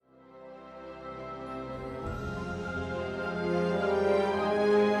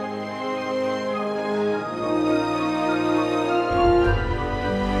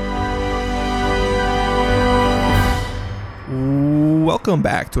Welcome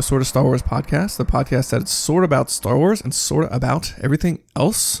back to a Sort of Star Wars podcast, the podcast that's sort of about Star Wars and sort of about everything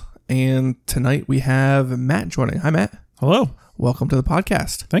else. And tonight we have Matt joining. Hi, Matt. Hello. Welcome to the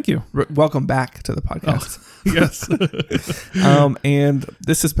podcast. Thank you. Welcome back to the podcast. Yes. And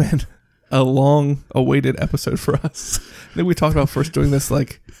this has been a long-awaited episode for us. I think we talked about first doing this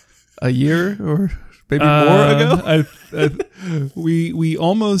like a year or maybe more ago. We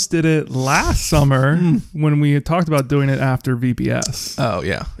almost did it last summer when we had talked about doing it after VBS. Oh,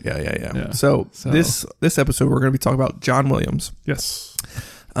 yeah. So this episode, we're going to be talking about John Williams. Yes.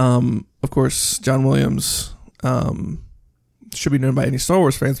 Of course, John Williams should be known by any Star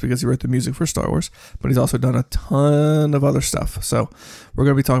Wars fans because he wrote the music for Star Wars, but he's also done a ton of other stuff. So we're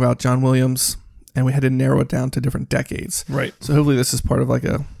going to be talking about John Williams, and we had to narrow it down to different decades. Right. So hopefully this is part of like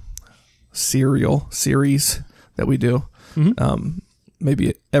a serial series that we do. Mm-hmm.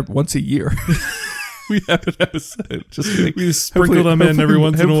 Maybe once a year. We have an episode. We sprinkle them in every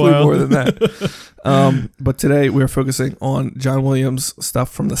once in a while. More than that. But today we're focusing on John Williams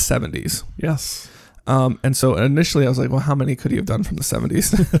stuff from the 70s. Yes. And so initially I was like, well, how many could he have done from the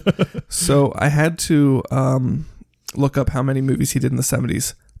 70s? So I had to look up how many movies he did in the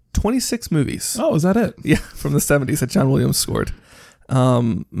 70s. 26 movies. Oh, is that it? Yeah, from the 70s that John Williams scored.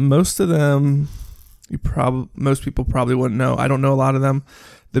 Most of them, most people probably wouldn't know. I don't know a lot of them.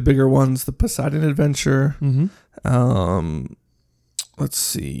 The bigger ones, the Poseidon Adventure. Mm-hmm. Let's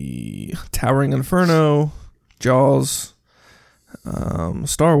see, Towering Inferno, Jaws,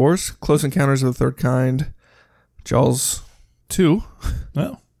 Star Wars, Close Encounters of the Third Kind, Jaws 2,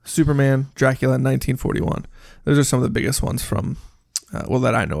 Superman, Dracula, 1941. Those are some of the biggest ones from,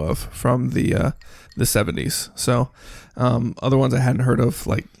 that I know of from the 70s. So, other ones I hadn't heard of,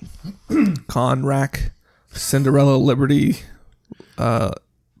 like Conrack, Cinderella, Liberty,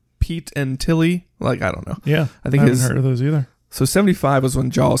 Pete and Tilly. Like, I don't know. Yeah, I haven't heard of those either. So 75 was when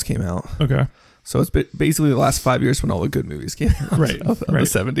Jaws came out. Okay. So it's basically the last 5 years when all the good movies came out of the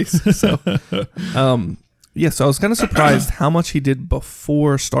 70s. So, so I was kind of surprised how much he did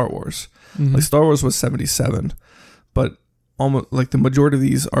before Star Wars. Mm-hmm. Like Star Wars was 77, but almost like the majority of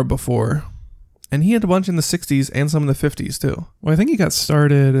these are before. And he had a bunch in the 60s and some in the 50s too. Well, I think he got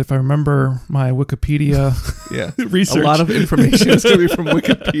started, if I remember my Wikipedia research. A lot of information is going to be from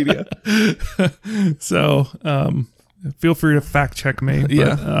Wikipedia. So feel free to fact check me.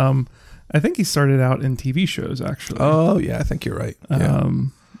 But, I think he started out in TV shows, actually. Oh, yeah, I think you're right. Yeah.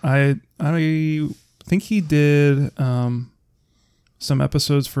 I think he did some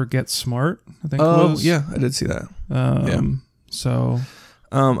episodes for Get Smart, I think it was. Yeah, I did see that. So...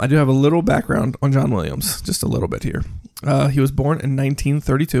 I do have a little background on John Williams, just a little bit here. He was born in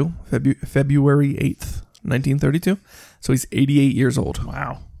 1932, February 8th, 1932. So he's 88 years old.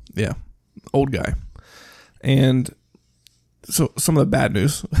 Wow. Yeah, old guy. And so some of the bad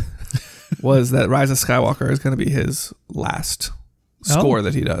news was that Rise of Skywalker is going to be his last score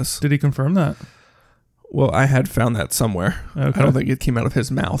that he does. Did he confirm that? Well, I had found that somewhere. Okay. I don't think it came out of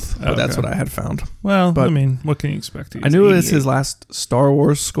his mouth, but that's what I had found. Well, I mean, what can you expect? I knew it was his last Star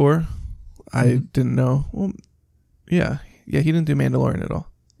Wars score. I didn't know. Well, yeah, he didn't do Mandalorian at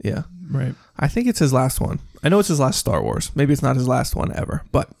all. Yeah. Right. I think it's his last one. I know it's his last Star Wars. Maybe it's not his last one ever,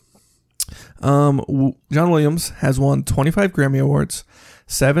 but John Williams has won 25 Grammy Awards,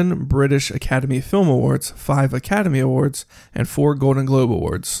 7 British Academy Film Awards, 5 Academy Awards, and 4 Golden Globe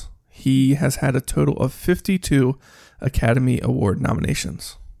Awards. He has had a total of 52 Academy Award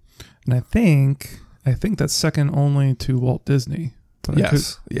nominations. And I think that's second only to Walt Disney. But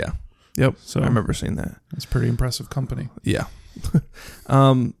Yep. So I remember seeing that. It's pretty impressive company. Yeah.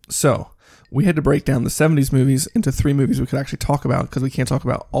 So we had to break down the 70s movies into 3 movies we could actually talk about because we can't talk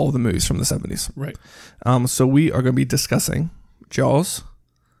about all the movies from the 70s. Right. So we are going to be discussing Jaws,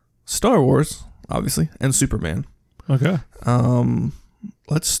 Star Wars, obviously, and Superman. Okay.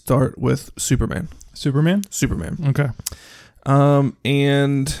 Let's start with Superman. Superman. Okay.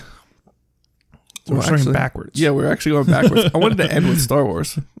 And we're starting backwards. Yeah, we're actually going backwards. I wanted to end with Star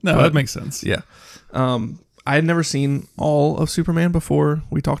Wars. No, that makes sense. Yeah. I had never seen all of Superman before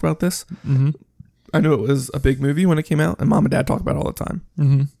we talked about this. Mm-hmm. I knew it was a big movie when it came out, and Mom and Dad talk about it all the time.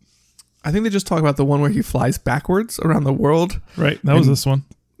 Mm-hmm. I think they just talk about the one where he flies backwards around the world. Right. That was this one.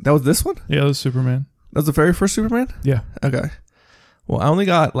 That was this one? Yeah, that was Superman. That was the very first Superman? Yeah. Okay. Well, I only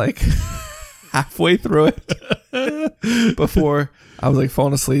got like halfway through it before I was like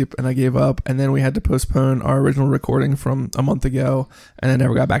falling asleep and I gave up. And then we had to postpone our original recording from a month ago and then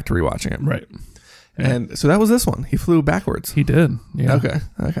never got back to rewatching it. Right. Yeah. And so that was this one. He flew backwards. He did. Yeah. Okay.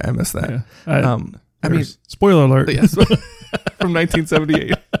 I missed that. Yeah. I mean, spoiler alert. Yes. From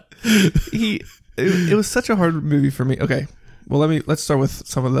 1978. It was such a hard movie for me. Okay. Well, let's start with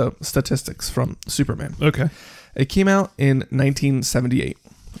some of the statistics from Superman. Okay. It came out in 1978.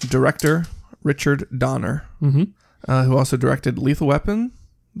 Director Richard Donner, who also directed the Lethal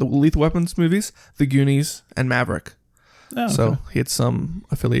Weapons movies, The Goonies, and Maverick. Oh, okay. So he had some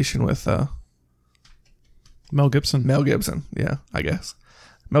affiliation with Mel Gibson. Mel Gibson, yeah, I guess.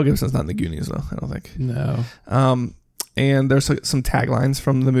 Mel Gibson's not in The Goonies, though, I don't think. No. And there's some taglines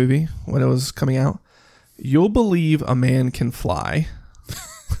from the movie when it was coming out. You'll believe a man can fly.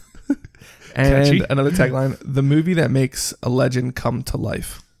 And Catchy. Another tagline, the movie that makes a legend come to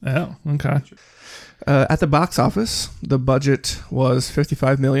life. Oh, okay. At the box office, the budget was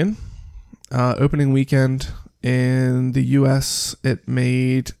 $55 million. Opening weekend in the U.S., it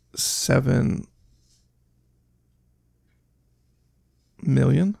made $7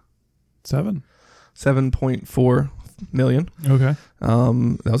 million. 7.4 million. Okay.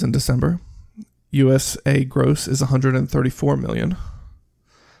 That was in December. USA gross is 134 million.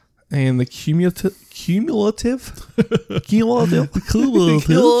 And the cumulative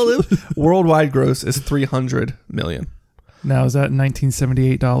worldwide gross is 300 million. Now, is that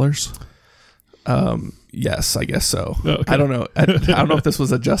 $1978? Yes, I guess so. Oh, okay. I don't know. I don't know if this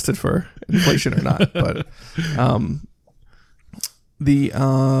was adjusted for inflation or not, but so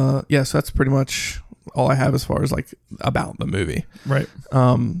that's pretty much all I have as far as like about the movie. Right.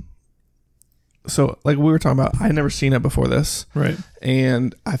 So like we were talking about, I had never seen it before this. Right.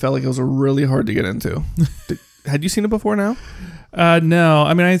 And I felt like it was really hard to get into. Had you seen it before now? No.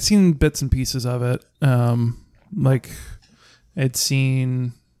 I mean, I had seen bits and pieces of it. Like I'd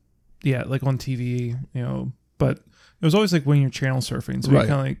seen, like on TV, but it was always like when you're channel surfing. So right. you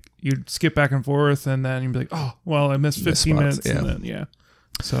kind of like, you'd skip back and forth and then you'd be like, oh, well, I missed 15 minutes. Yeah. And then,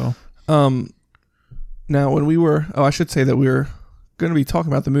 So, now when I should say that we were going to be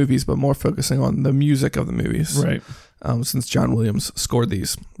talking about the movies, but more focusing on the music of the movies. Right. Since John Williams scored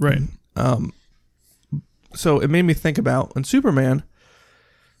these. Right. So it made me think about in Superman,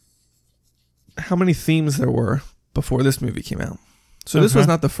 how many themes there were before this movie came out. So this was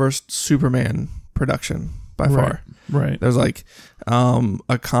not the first Superman production by far. Right. There's like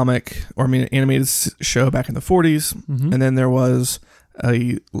a comic an animated show back in the 40s. Mm-hmm. And then there was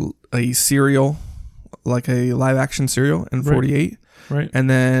a serial, like a live action serial in 48. Right. And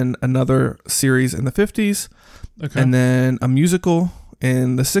then another series in the 50s. Okay. And then a musical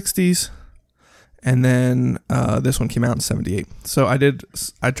in the 60s. And then this one came out in 78. So I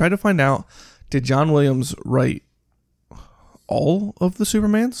tried to find out, did John Williams write all of the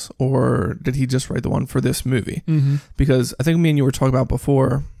Supermans, or did he just write the one for this movie? Mm-hmm. Because I think me and you were talking about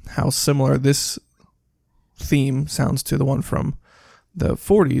before how similar this theme sounds to the one from the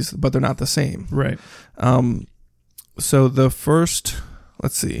 40s, but they're not the same. Right. So the first,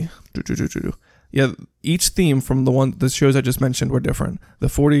 let's see. Yeah, each theme from the shows I just mentioned were different. The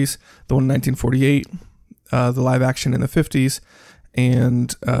 40s, the one in 1948, the live action in the 50s,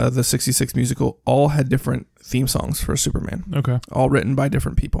 and the 66 musical all had different theme songs for Superman. Okay. All written by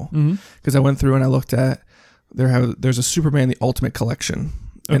different people. Mm-hmm. Because I went through and I looked at, there's a Superman The Ultimate Collection,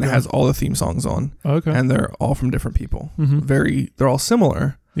 and it has all the theme songs on. Okay. And they're all from different people. Mm-hmm. They're all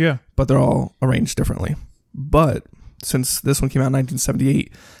similar. Yeah. But they're all arranged differently. But since this one came out in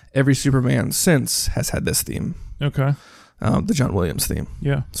 1978, every Superman since has had this theme. Okay. The John Williams theme.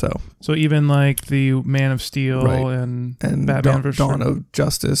 Yeah. So even like the Man of Steel and Batman vs. Dawn of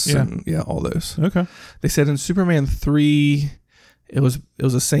Justice and all those. Okay. They said in Superman 3 it was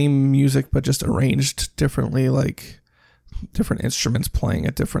the same music but just arranged differently, like different instruments playing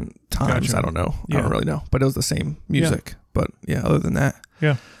at different times. Gotcha. I don't know. Yeah. I don't really know. But it was the same music. Yeah. But yeah, other than that.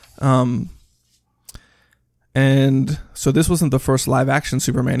 Yeah. And so this wasn't the first live action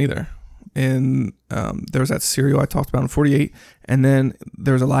Superman either. And there was that serial I talked about in 48, and then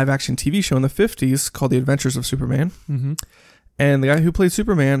there was a live action TV show in the 50s called The Adventures of Superman. Mm-hmm. And the guy who played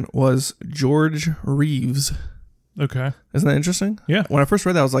Superman was George Reeves. Okay. Isn't that interesting? Yeah. When I first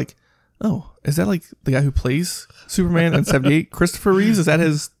read that, I was like, oh, is that like the guy who plays Superman in 78? Christopher Reeves? Is that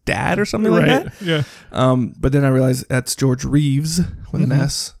his dad or something like that? Yeah. But then I realized that's George Reeves with an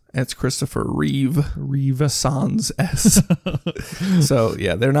S. And it's Christopher Reeve Sans S. So,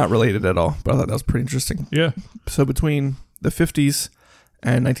 yeah, they're not related at all. But I thought that was pretty interesting. Yeah. So, between the 50s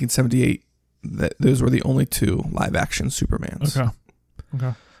and 1978, those were the only two live-action Supermans.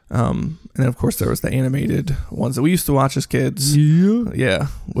 Okay. And then, of course, there was the animated ones that we used to watch as kids. Yeah,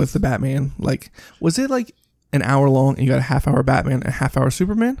 with the Batman. Like, was it like an hour long and you got a half-hour Batman and a half-hour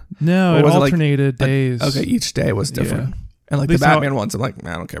Superman? No, it alternated days. Okay, each day was different. Yeah. And like the Batman ones, I'm like,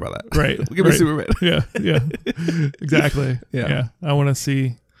 man, I don't care about that. Right. Give me Superman. Yeah. Exactly. Yeah. I want to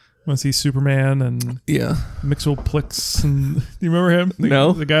see Want to see Superman and Yeah. Mixoplix? And do you remember him?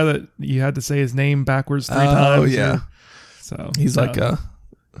 No. The guy that you had to say his name backwards 3 times. Oh yeah. So He's like a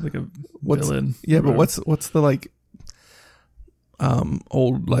villain. Yeah, but what's the like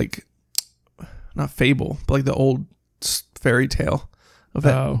old like not fable, but like the old fairy tale of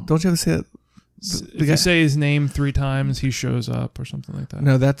that. Oh. Don't you have to say it? If you say his name 3 times, he shows up or something like that.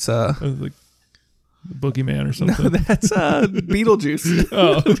 No, that's Like the Boogeyman or something. no, that's Beetlejuice.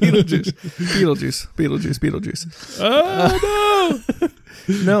 Oh. Beetlejuice. Oh no!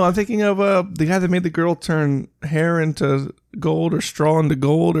 No, I'm thinking of the guy that made the girl turn hair into gold or straw into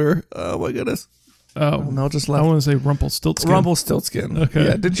gold or oh my goodness. Oh, no, just I left. want to say Rumpelstiltskin. Rumpelstiltskin. Okay.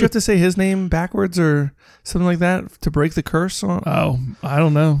 Yeah. Didn't you have to say his name backwards or something like that to break the curse? Oh, I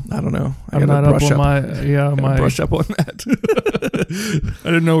don't know. I don't know. I'm not up on my brush up on that. I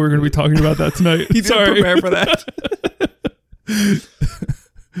didn't know we were going to be talking about that tonight. You didn't prepare for that.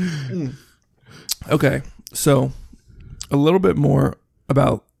 Okay, so a little bit more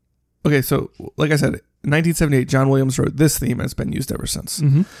about. Okay, so like I said, 1978, John Williams wrote this theme and it's been used ever since.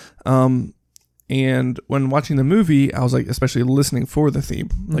 Mm-hmm. And when watching the movie, I was like, especially listening for the theme.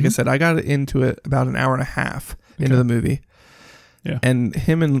 Like I said, I got into it about an hour and a half into the movie. Yeah. And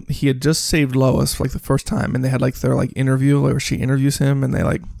he had just saved Lois for like the first time, and they had like their like interview where she interviews him, and they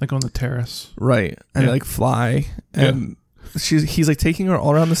like on the terrace, right, and they like fly, and he's like taking her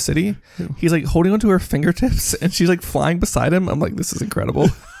all around the city. He's like holding onto her fingertips, and she's like flying beside him. I'm like, this is incredible.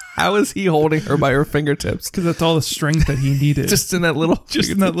 How is he holding her by her fingertips? Because that's all the strength that he needed. just in that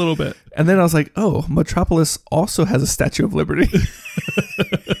little bit. And then I was like, oh, Metropolis also has a Statue of Liberty.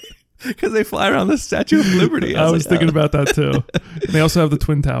 Because they fly around the Statue of Liberty. I was thinking about that too. And they also have the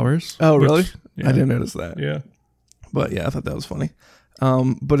Twin Towers. Oh, really? Yeah. I didn't notice that. Yeah. But yeah, I thought that was funny.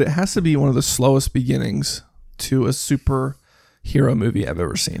 But it has to be one of the slowest beginnings to a superhero movie I've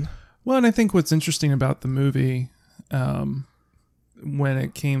ever seen. Well, and I think what's interesting about the movie, when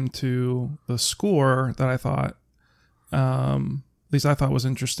it came to the score that I thought, at least I thought was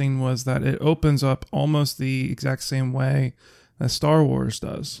interesting, was that it opens up almost the exact same way that Star Wars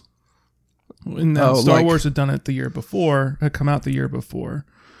does. And Star Wars had done it the year before, had come out the year before.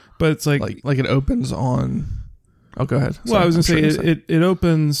 But it's like it opens on... Oh, go ahead. Well, I was going to say, it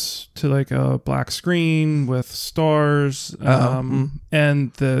opens to like a black screen with stars,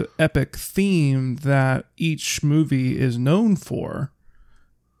 and the epic theme that each movie is known for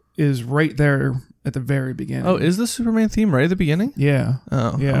is right there at the very beginning. Oh, is the Superman theme right at the beginning? Yeah.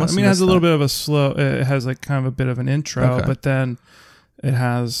 Oh, yeah. I mean, it has a little bit of a slow, it has like kind of a bit of an intro, but then it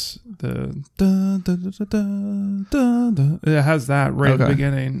has the da, da, da, da, da, da. It has that right at the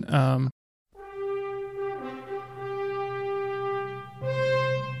beginning.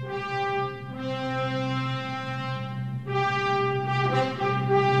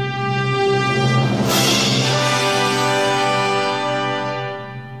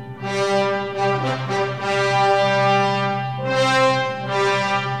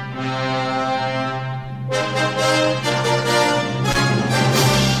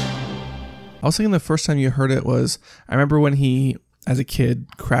 I was thinking the first time you heard it was, I remember when he, as a kid,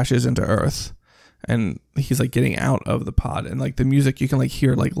 crashes into Earth and he's like getting out of the pod, and like the music you can like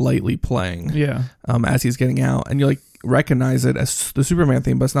hear like lightly playing as he's getting out, and you like recognize it as the Superman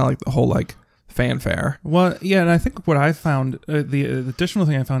theme, but it's not like the whole like fanfare. Well, yeah, and I think what I found, the additional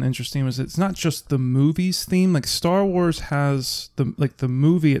thing I found interesting was it's not just the movie's theme. Like Star Wars has the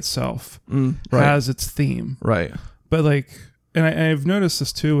movie itself has its theme, right? But like, and I've noticed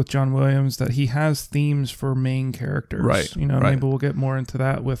this too with John Williams, that he has themes for main characters. Right. You know, maybe we'll get more into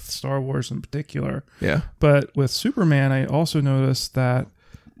that with Star Wars in particular. Yeah. But with Superman, I also noticed that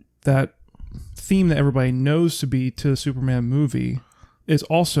theme that everybody knows to be to the Superman movie is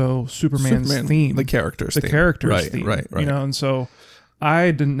also Superman's theme. The character's theme. Right. You know, and so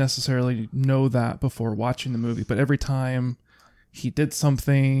I didn't necessarily know that before watching the movie, but every time he did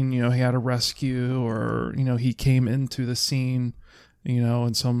something, you know, he had a rescue, or, you know, he came into the scene, you know,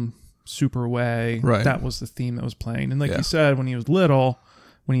 in some super way. Right. That was the theme that was playing. And like you said, when he was little,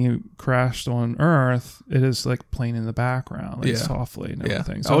 when he crashed on Earth, it is like playing in the background, like softly and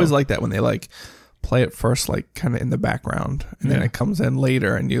everything. So, I always like that when they like play it first, like kind of in the background, and then it comes in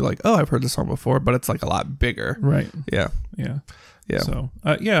later, and you're like, oh, I've heard this song before, but it's like a lot bigger. Right. Yeah. So,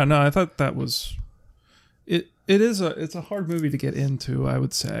 no, I thought that was it. It's a hard movie to get into, I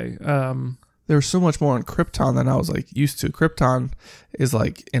would say. There's so much more on Krypton than I was like used to. Krypton is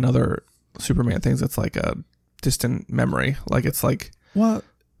like in other Superman things, it's like a distant memory. Like it's like, well,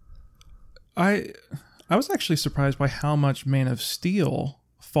 I was actually surprised by how much Man of Steel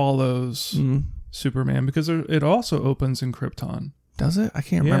follows Superman, because it also opens in Krypton. Does it? I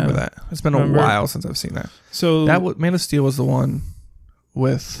can't remember that. It's been a while since I've seen that. So Man of Steel was the one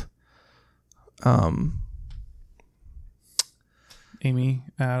with Amy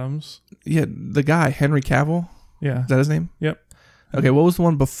Adams. Yeah, the guy, Henry Cavill. Yeah. Is that his name? Yep. Okay, what was the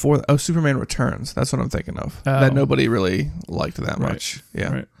one before? Oh, Superman Returns. That's what I'm thinking of. That nobody really liked that much.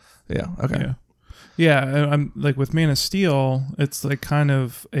 Yeah. Right. Yeah. Okay. Yeah. I'm like with Man of Steel, it's like kind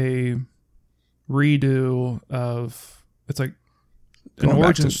of a redo of, it's like an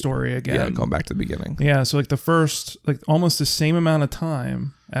origin story again. Yeah, going back to the beginning. Yeah, so like the first, like almost the same amount of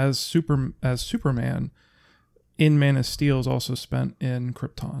time as Superman in Man of Steel is also spent in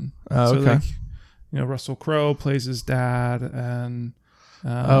Krypton. Oh, okay. So like, Russell Crowe plays his dad, and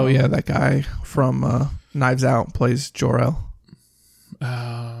that guy from Knives Out plays Jor-El.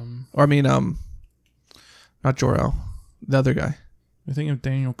 Or I mean, not Jor-El, the other guy. You thinking of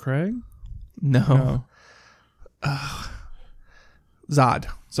Daniel Craig? No. Zod.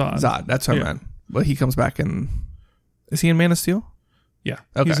 That's what I meant. But he comes back in. Is he in Man of Steel? Yeah.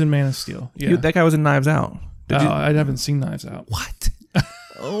 Okay. He's in Man of Steel. Yeah. That guy was in Knives Out. I haven't seen Knives Out. What?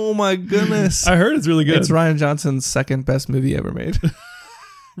 Oh my goodness. I heard it's really good. It's Rian Johnson's second best movie ever made.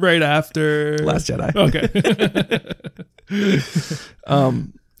 Right after Last Jedi. Okay.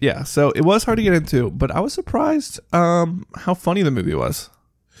 Yeah, so it was hard to get into, but I was surprised how funny the movie was.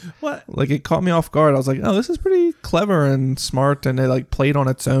 What? Like, it caught me off guard. I was like, oh, this is pretty clever and smart, and it like played on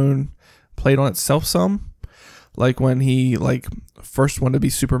itself some. Like when he like first wanted to be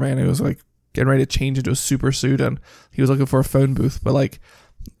Superman, it was like getting ready to change into a super suit, and he was looking for a phone booth. But like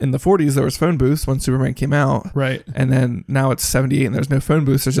in the 40s, there was phone booths when Superman came out, right? And then now it's 78, and there's no phone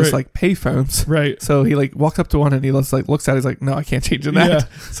booths. There's just like pay phones, right? So he like walks up to one, and he looks at it. He's like, no, I can't change in that. Yeah.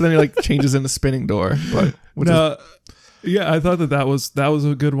 So then he like changes in the spinning door. But yeah, I thought that was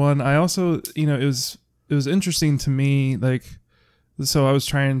a good one. I also, it was interesting to me. Like, so I was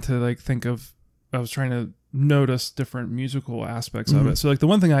trying to notice different musical aspects of it. So like the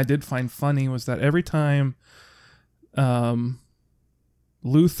one thing I did find funny was that every time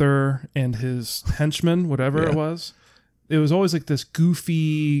Luthor and his henchmen, whatever it was always like this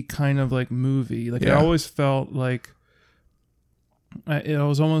goofy kind of like movie. Like I always felt like it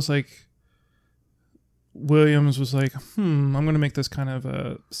was almost like Williams was like, I'm going to make this kind of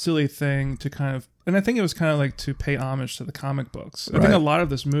a silly thing to kind of, and I think it was kind of like to pay homage to the comic books. I think a lot of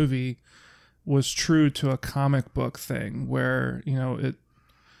this movie was true to a comic book thing where, it,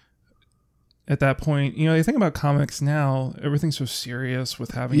 at that point, you think about comics now, everything's so serious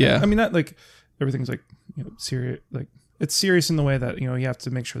with having, I mean, not like everything's like, serious, like it's serious in the way that, you have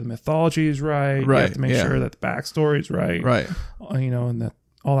to make sure the mythology is right. You have to make sure that the backstory is right. Right. And that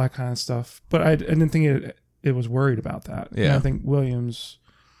all that kind of stuff. But I didn't think it was worried about that. Yeah. And I think Williams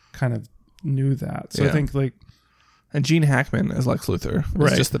kind of knew that. So I think like, and Gene Hackman as Lex Luthor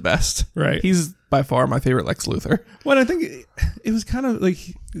is just the best. Right. He's by far my favorite Lex Luthor. Well, I think it was kind of like,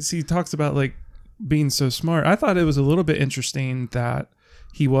 he talks about like being so smart. I thought it was a little bit interesting that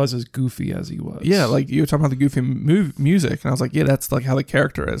he was as goofy as he was. Yeah, like you were talking about the goofy music, and I was like, yeah, that's like how the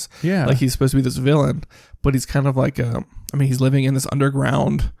character is. Yeah. Like he's supposed to be this villain, but he's kind of like, he's living in this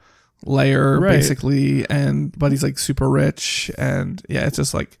underground layer basically, but he's like super rich, and it's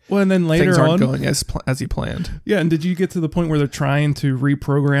just like, well, and then later things aren't on going as he planned. Yeah, and did you get to the point where they're trying to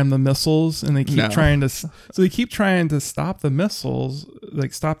reprogram the missiles, and they keep trying to stop the missiles,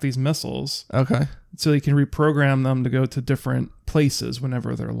 like stop these missiles, okay, so they can reprogram them to go to different places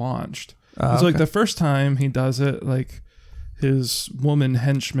whenever they're launched. So like the first time he does it, like his woman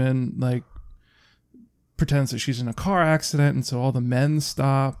henchman like pretends that she's in a car accident, and so all the men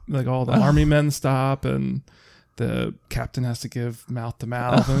stop, like all the army men stop, and the captain has to give mouth to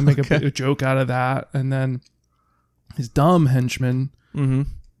mouth and make a joke out of that, and then his dumb henchman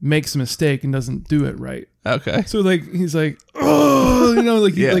makes a mistake and doesn't do it right. Okay, so like he's like, oh,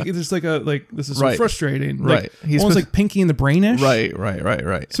 like it's just like this is so frustrating, like he's almost like Pinky and the Brainish,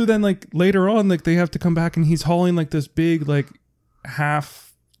 right. So then like later on, like they have to come back, and he's hauling like this big like half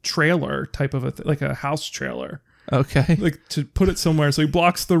trailer type of like a house trailer, like to put it somewhere, so he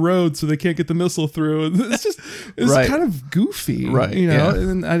blocks the road so they can't get the missile through. It's kind of goofy,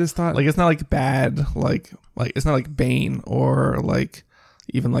 and I just thought, like, it's not like bad, like it's not like Bane or like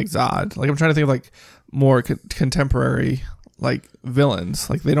even like Zod. Like I'm trying to think of like more contemporary like villains.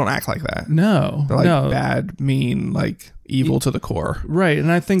 Like they don't act like that. No, they're like bad, mean, like evil to the core, right?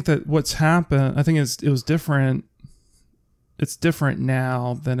 And I think that what's happened, I think it was different. It's different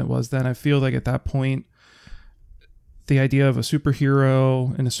now than it was then. I feel like at that point, the idea of a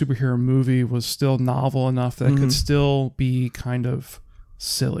superhero in a superhero movie was still novel enough that it could still be kind of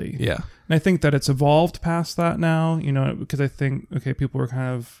silly. Yeah. And I think that it's evolved past that now, because I think, okay, people were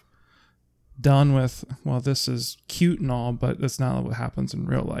kind of done with, well, this is cute and all, but that's not what happens in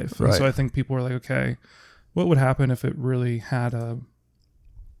real life. And Right. so I think people were like, okay, what would happen if it really had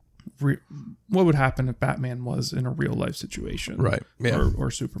what would happen if Batman was in a real life situation? Right. Yeah.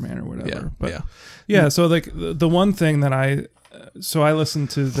 Or Superman or whatever. Yeah. But yeah. so like the one thing that I listened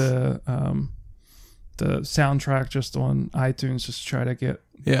to the soundtrack just on iTunes just to try to get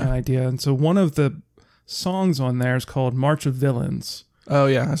an idea. And so one of the songs on there is called March of Villains. Oh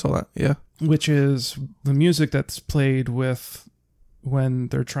yeah, I saw that. Yeah. Which is the music that's played with when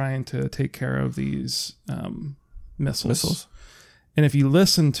they're trying to take care of these missiles. And if you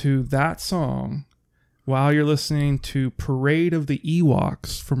listen to that song while you're listening to Parade of the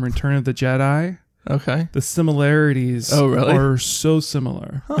Ewoks from Return of the Jedi, okay, the similarities are so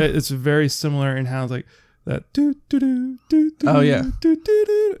similar. Huh. It's very similar in how like that do do do do do. Oh, yeah. do, do,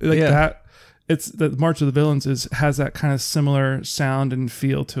 do, like Yeah. that. It's the March of the Villains has that kind of similar sound and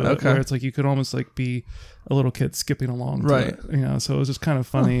feel to it, Okay. where it's like you could almost like be a little kid skipping along, to Right. it, So it was just kind of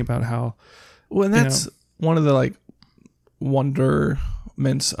funny about how. Well, and that's one of the like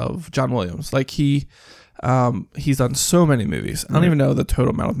wonderments of John Williams. Like he's done so many movies. I don't even know the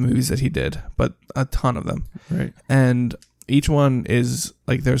total amount of movies that he did, but a ton of them. Right. And each one is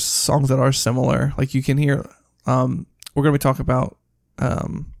like there's songs that are similar. Like you can hear. We're gonna be talking about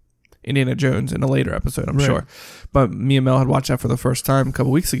Indiana Jones in a later episode, I'm sure. But me and Mel had watched that for the first time a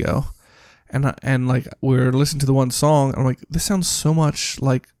couple weeks ago, and like we were listening to the one song, and I'm like, this sounds so much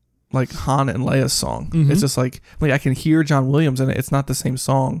like Han and Leia's song. Mm-hmm. It's just like I can hear John Williams in it. It's not the same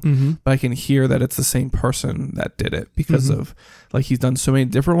song, Mm-hmm. but I can hear that it's the same person that did it because of like he's done so many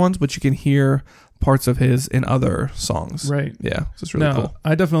different ones, but you can hear parts of his in other songs. Right. Yeah. So it's really cool.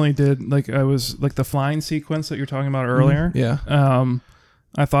 I definitely did. Like I was like the flying sequence that you're talking about earlier. Yeah.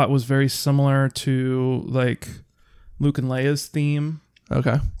 I thought was very similar to like Luke and Leia's theme.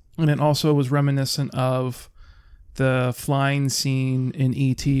 Okay. And it also was reminiscent of the flying scene in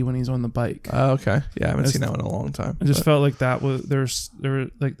E.T. when he's on the bike. Okay. Yeah. I haven't seen that one in a long time. I just felt like that was there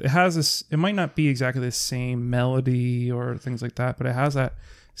like it has this. It might not be exactly the same melody or things like that, but it has that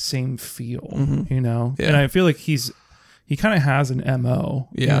same feel, Yeah. And I feel like he kind of has an MO,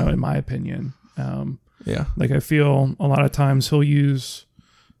 Yeah. in my opinion. Yeah. Like I feel a lot of times he'll use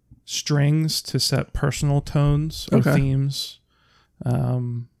strings to set personal tones or themes. Yeah.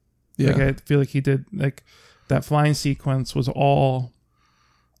 Like I feel like he did like that flying sequence was almost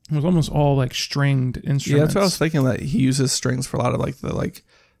all like stringed instruments. Yeah, that's what I was thinking, that he uses strings for a lot of like the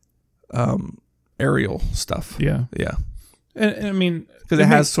aerial stuff. Yeah. Yeah. And I mean, Because it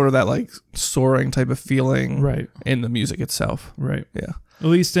has sort of that like soaring type of feeling right in the music itself. Right. Yeah. At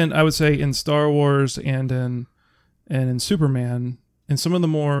least I would say in Star Wars and in Superman, and some of the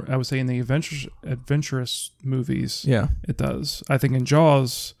more, I would say in the adventurous movies, Yeah. it does. I think in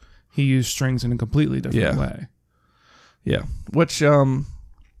Jaws, he used strings in a completely different way. Yeah. Which, I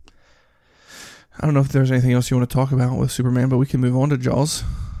don't know if there's anything else you want to talk about with Superman, but we can move on to Jaws.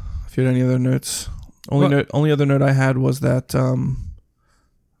 If you had any other notes. Only other note I had was that Marlon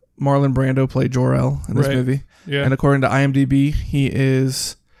Brando played Jor-El in this movie. Yeah. And according to IMDb, he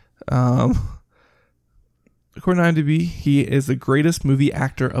is the greatest movie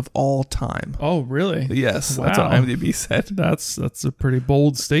actor of all time. Oh, really? Yes, Wow. that's what IMDb said. That's a pretty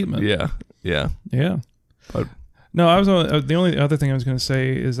bold statement. Yeah. Yeah. But No, I was the only other thing I was going to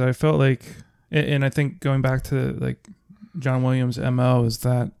say is I felt like, and I think going back to like John Williams' MO is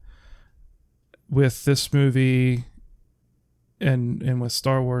that with this movie and with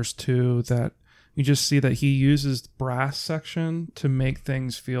Star Wars 2, that you just see that he uses the brass section to make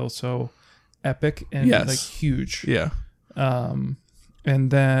things feel so epic and like huge. Yeah. And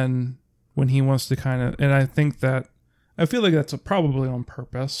then when he wants to kind of, and I feel like that's probably on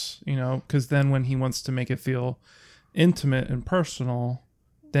purpose, because then when he wants to make it feel intimate and personal,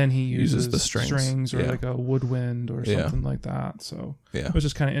 then he uses the strings or like a woodwind or something like that. So it was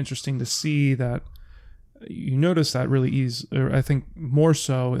just kind of interesting to see that. You notice that really easy, or I think more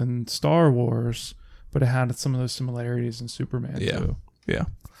so in Star Wars, but it had some of those similarities in Superman too. Yeah.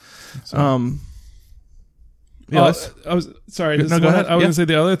 So, I was sorry. No, go ahead. I was gonna say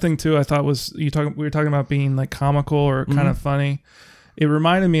the other thing too. I thought was we were talking about being like comical or kind of funny. It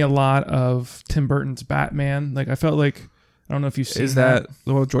reminded me a lot of Tim Burton's Batman. Like I felt like, I don't know if you've seen. Is that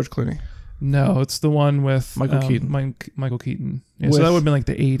the one with George Clooney? No, it's the one with Michael Keaton. Michael Keaton. Yeah, so that would have been like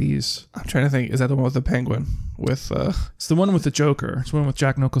the 80s. I'm trying to think. Is that the one with the penguin? With It's the one with the Joker. It's the one with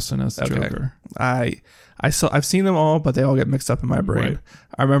Jack Nicholson as the Joker. I've seen them all, but they all get mixed up in my brain. Right.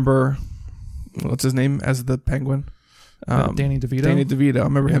 I remember, what's his name as the penguin? Danny DeVito. Danny DeVito. I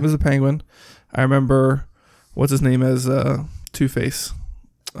remember him as the Penguin. I remember what's his name as Two-Face.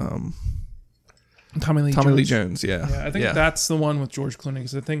 Tommy Lee Jones. Yeah. Yeah, I think that's the one with George Clooney,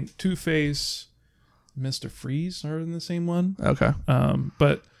 because I think Two-Face, Mr. Freeze are in the same one. Okay.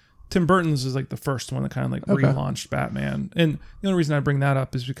 But Tim Burton's is like the first one that kind of like relaunched Batman. And the only reason I bring that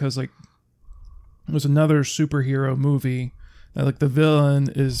up is because like it was another superhero movie that like the villain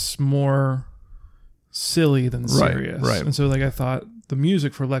is more silly than serious. Right. And so like I thought the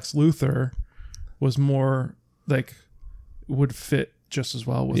music for Lex Luthor was more like would fit just as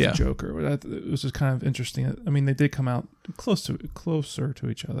well with the Joker. It was just kind of interesting. I mean, they did come out closer to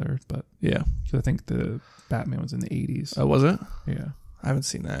each other, but yeah, I think the Batman was in the 80s. Oh, was it? Yeah, I haven't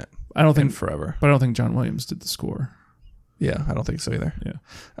seen that. I don't think forever, but I don't think John Williams did the score. Yeah, I don't think so either. Yeah.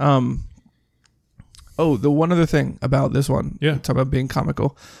 Oh, the one other thing about this one, talking about being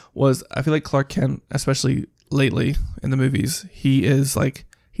comical, was I feel like Clark Kent, especially lately in the movies, he's like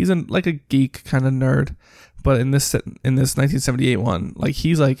a geek kind of nerd. But in this 1978 one, like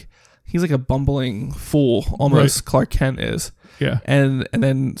he's like a bumbling fool almost. Right. Clark Kent is. Yeah. And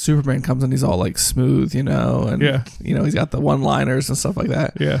then Superman comes and he's all like smooth, and he's got the one-liners and stuff like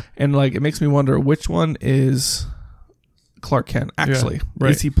that. Yeah. And like it makes me wonder which one is Clark Kent actually. Yeah.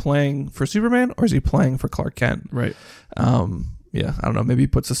 Right. Is he playing for Superman or is he playing for Clark Kent? Right. Yeah, I don't know. Maybe he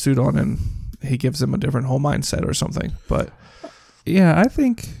puts a suit on and he gives him a different whole mindset or something. But yeah, I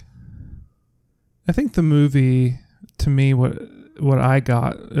think the movie, to me, what I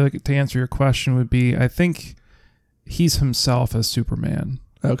got, like, to answer your question would be, I think he's himself as Superman.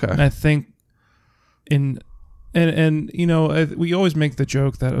 Okay. And I think we always make the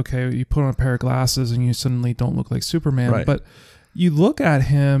joke that, okay, you put on a pair of glasses and you suddenly don't look like Superman. Right. But you look at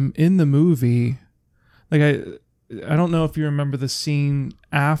him in the movie, like I don't know if you remember the scene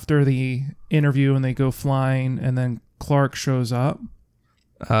after the interview and they go flying and then Clark shows up.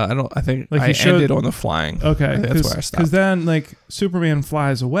 I think like I ended on the flying. Okay. That's where I stopped. Because then like Superman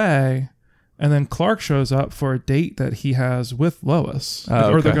flies away and then Clark shows up for a date that he has with Lois.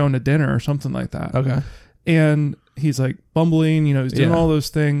 Or they're going to dinner or something like that. Okay. And he's like bumbling, he's doing all those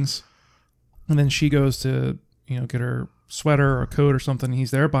things. And then she goes to, get her sweater or coat or something.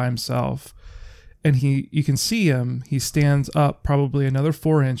 He's there by himself. And you can see him. He stands up probably another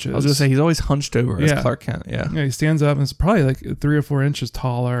 4 inches. I was going to say, he's always hunched over as Clark Kent. Yeah. Yeah, he stands up and it's probably like 3 or 4 inches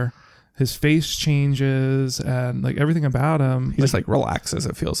taller. His face changes and like everything about him. He just like relaxes,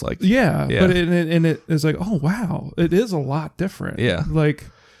 it feels like. Yeah. But it is like, oh, wow. It is a lot different. Yeah. Like.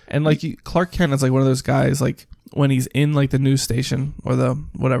 And like Clark Kent is like one of those guys, like when he's in like the news station or the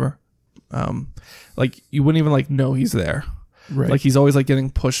whatever, like you wouldn't even like know he's there. Right. Like he's always like getting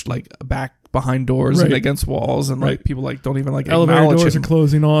pushed like back behind doors and against walls, and like people like don't even like elevator doors are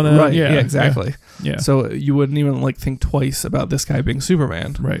closing on it. Right. Yeah, exactly. Yeah. So you wouldn't even like think twice about this guy being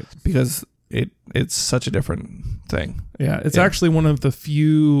Superman. Right. Because it's such a different thing. Yeah. It's actually one of the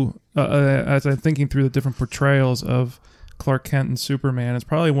few, as I'm thinking through the different portrayals of Clark Kent and Superman, it's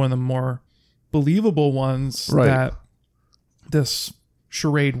probably one of the more believable ones that this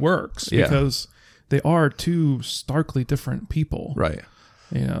charade works because they are two starkly different people. Right.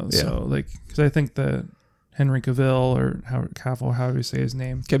 So like, because I think that Henry Cavill or Cavill, how do you say his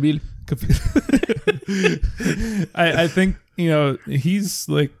name? Cavill. I think, he's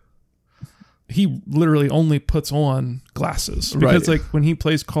like, he literally only puts on glasses because like when he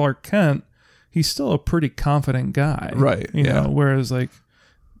plays Clark Kent, he's still a pretty confident guy. Right. You know, whereas like,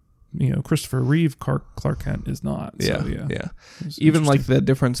 Christopher Reeve Clark Kent is not. Yeah. Even like the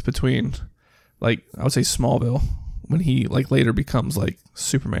difference between like, I would say Smallville when he like later becomes like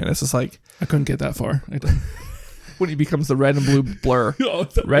Superman. It's just like, I couldn't get that far. When he becomes the red and blue blur.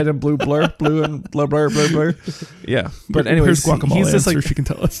 Red and blue blur. Blue and blur. Yeah. But anyways, he's just like, she can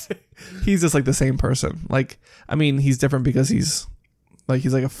tell us. He's just like the same person. Like, I mean, he's different because he's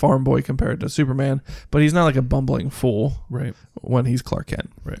like a farm boy compared to Superman, but he's not like a bumbling fool when he's Clark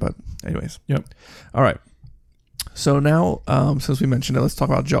Kent. Right. But anyways. Yep. All right. So now, since we mentioned it, let's talk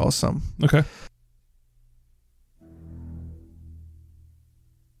about Jaws some. Okay.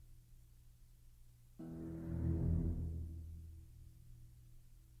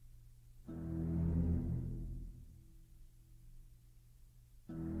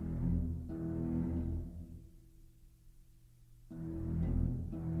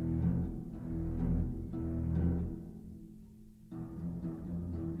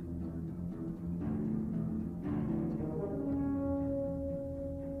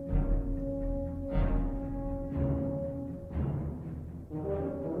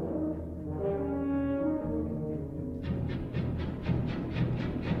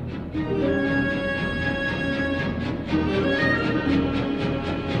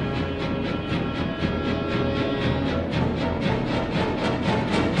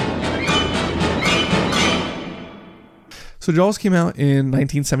 So Jaws came out in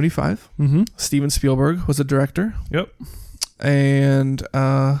 1975. Mm-hmm. Steven Spielberg was a director. Yep. And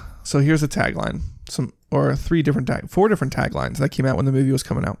so here's a tagline. Four different taglines that came out when the movie was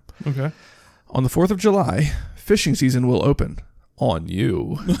coming out. Okay. On the 4th of July, fishing season will open on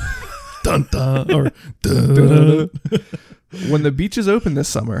you. Dun dun. Or dun, dun, dun. When the beaches open this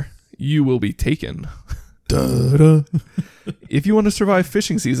summer, you will be taken. Dun, dun. If you want to survive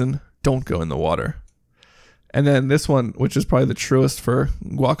fishing season, don't go in the water. And then this one, which is probably the truest for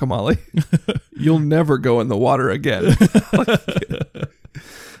Guacamole, you'll never go in the water again.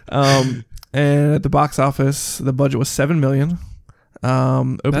 And at the box office, the budget was $7 million.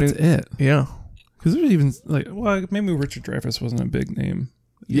 That's it. Yeah. Because there's even maybe Richard Dreyfuss wasn't a big name.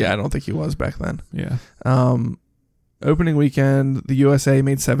 Yeah, I don't think he was back then. Yeah. Opening weekend, the USA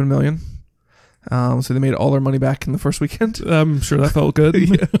made $7 million. So they made all their money back in the first weekend. I'm sure that felt good.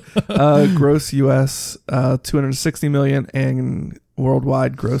 Gross US $260 million, and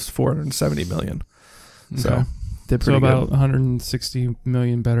worldwide gross $470 million. Okay. So did pretty about good. $160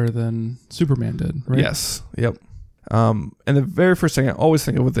 million better than Superman did, right? Yes. Yep. And the very first thing I always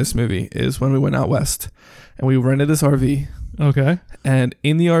think of with this movie is when we went out west and we rented this RV. Okay. And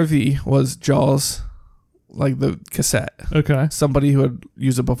in the RV was Jaws, like the cassette. Okay. Somebody who had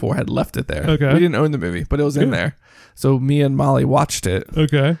used it before had left it there. Okay. We didn't own the movie, but it was in there. So me and Molly watched it.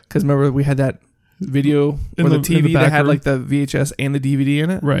 Okay. Because remember, we had that video where the TV that had like the VHS and the DVD in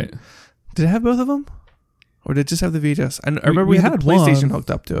it? Right. Did it have both of them? Or did it just have the VHS? I remember we had the PlayStation hooked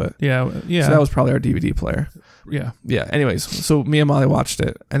up to it. Yeah. Yeah. So that was probably our DVD player. Yeah. Yeah. Anyways, so me and Molly watched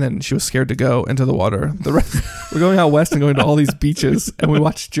it, and then she was scared to go into the water. We're going out west and going to all these beaches, and we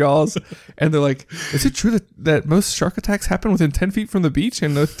watched Jaws, and they're like, "Is it true that most shark attacks happen within 10 feet from the beach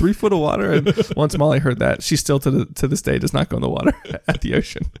and 3 foot of water?" And once Molly heard that, she still to this day does not go in the water at the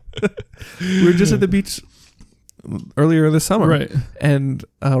ocean. We were just at the beach earlier this summer, right? And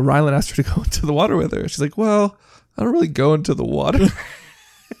Rylan asked her to go into the water with her. She's like, "Well, I don't really go into the water."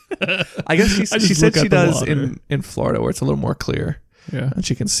 I guess she said she does in Florida, where it's a little more clear. Yeah, and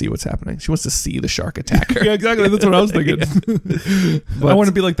she can see what's happening. She wants to see the shark attack her. Yeah, exactly. That's what I was thinking. I want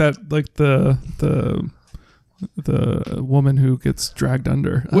to be like that, like the woman who gets dragged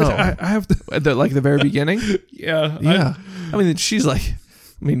under. Which I have to, like the very beginning. Yeah, yeah. I mean, she's like.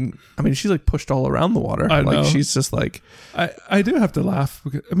 I mean, she's like pushed all around the water. I know. She's just like. I do have to laugh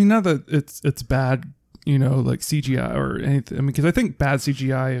because not that it's bad, like CGI or anything. I mean, because I think bad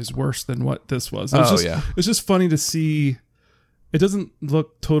CGI is worse than what this was. It's just funny to see. It doesn't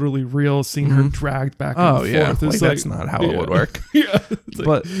look totally real seeing her dragged back and forth. Yeah, it's that's not how it would work. Yeah,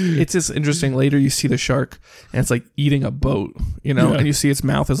 but it's just interesting. Later, you see the shark, and it's like eating a boat, and you see its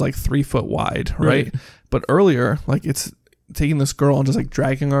mouth is like 3 foot wide, right? But earlier, like it's taking this girl and just like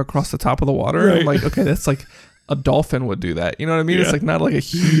dragging her across the top of the water. Right. I'm like, okay, that's like a dolphin would do that. You know what I mean? Yeah. It's like not like a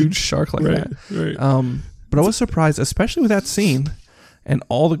huge shark like that. Right. But I was surprised, especially with that scene and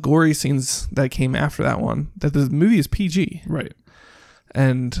all the gory scenes that came after that one, that the movie is PG. Right.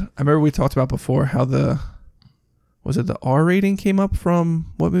 And I remember we talked about before how the R rating came up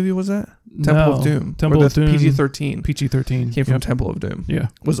from, what movie was that? Temple of Doom. Temple of Doom. PG-13. PG-13 came from Temple of Doom. Yeah.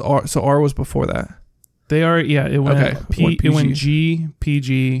 So R was before that. They are, yeah. It went it went G,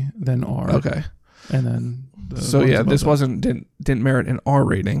 PG, then R. Okay. And then. So yeah, this didn't merit an R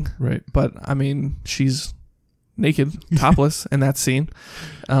rating. Right. But I mean, she's naked, topless in that scene.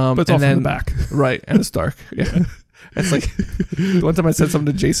 But it's all from the back. Right, and it's dark. Yeah. It's like the one time I said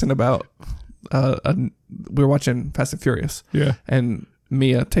something to Jason about we were watching Fast and Furious. Yeah. And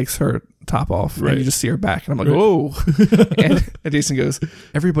Mia takes her top off, right. and you just see her back, and I'm like, whoa. and Jason goes,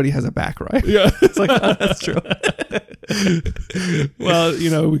 everybody has a back, right? Yeah. It's like, oh, that's true.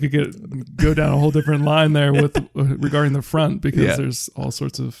 Well, we could go down a whole different line there regarding the front, because there's all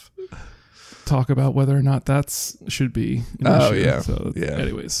sorts of talk about whether or not should be an issue. Yeah. So,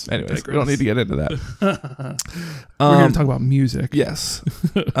 anyways, we don't need to get into that. We're here to talk about music. Yes.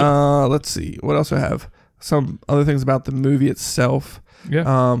 Let's see. What else do I have? Some other things about the movie itself.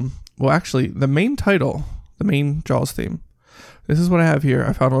 Yeah. Well, actually, the main title, the main Jaws theme, this is what I have here.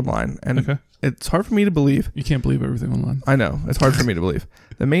 I found online, and it's hard for me to believe. You can't believe everything online. I know. It's hard for me to believe.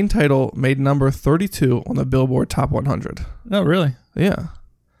 The main title made number 32 on the Billboard Top 100. Oh, really? Yeah.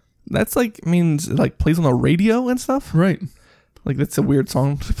 That's means it plays on the radio and stuff. Right. That's a weird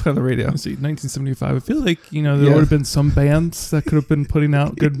song to put on the radio. Let's see, 1975. I feel like, there would have been some bands that could have been putting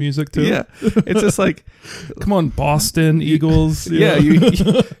out good music too. Yeah. It's just come on, Boston Eagles. Yeah, you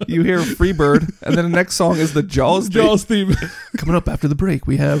hear Freebird, and then the next song is the Jaws theme. Coming up after the break,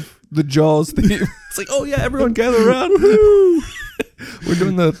 we have the Jaws theme. It's like, oh yeah, everyone gather around. Woo-hoo. We're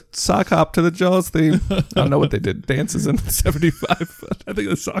doing the sock hop to the Jaws theme. I don't know what they did. Dances in 75. I think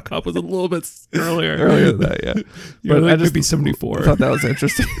the sock hop was a little bit earlier. Earlier than that, yeah. But I just be 74. I thought that was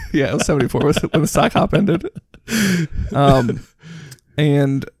interesting. Yeah, it was 74 was when the sock hop ended.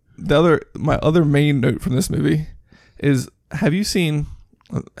 And my other main note from this movie is have you seen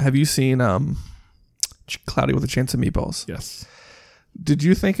Cloudy with a Chance of Meatballs? Yes. Did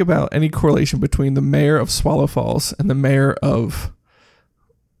you think about any correlation between the mayor of Swallow Falls and the mayor of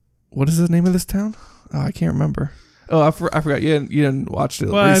what is the name of this town? Oh, I can't remember. Oh, I forgot. You didn't watch it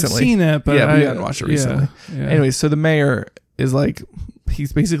recently. I've seen it, but you hadn't watched it recently. Yeah. Anyway, so the mayor is like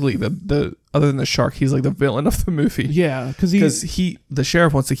he's basically the other than the shark, he's like the villain of the movie. Yeah, because the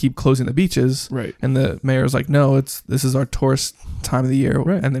sheriff wants to keep closing the beaches, right? And the mayor's like, no, this is our tourist time of the year,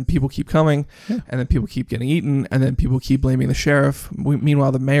 right? And then people keep coming, and then people keep getting eaten, and then people keep blaming the sheriff.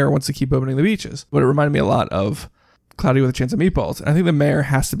 Meanwhile, the mayor wants to keep opening the beaches. But it reminded me a lot of Cloudy with a Chance of Meatballs, and I think the mayor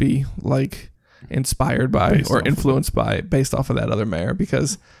has to be like inspired by or influenced by based off of that other mayor,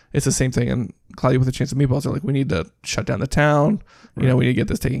 because it's the same thing in Cloudy with a Chance of Meatballs. They're like, we need to shut down the town, we need to get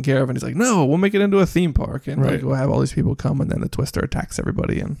this taken care of, and he's like, no, we'll make it into a theme park, and like, we'll have all these people come, and then the Twister attacks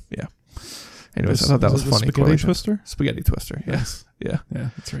everybody, and anyways, I thought that was funny. Spaghetti Twister, yes. Yeah,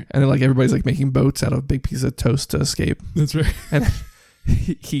 that's right. And then like everybody's like making boats out of big pieces of toast to escape. That's right. And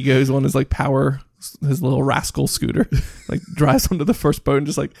he goes on his like his little rascal scooter, like drives onto the first boat and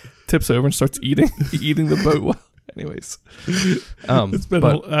just like tips over and starts eating the boat. Anyways, it's been.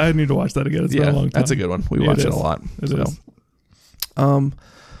 I need to watch that again. It's been a long time. That's a good one. We watch it a lot. It is.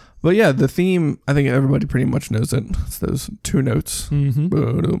 But yeah, the theme, I think everybody pretty much knows it. It's those two notes. Mm-hmm.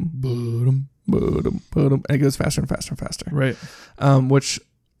 And it goes faster and faster and faster. Right. Which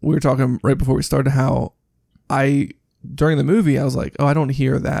we were talking right before we started how during the movie, I was like, oh, I don't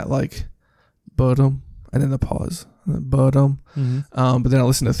hear that like, and then the pause, and then Mm-hmm. But then I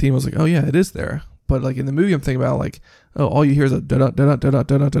listened to the theme, I was like, oh yeah, it is there. But like in the movie, I'm thinking about like, oh, all you hear is a da da da da da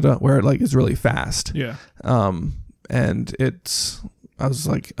da da da, where it like is really fast. Yeah. And I was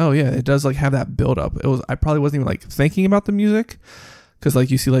like, oh yeah, it does like have that build up. I probably wasn't even like thinking about the music, because like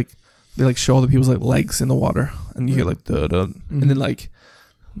you see like they like show all the people's like legs in the water, and you hear like da da, and then like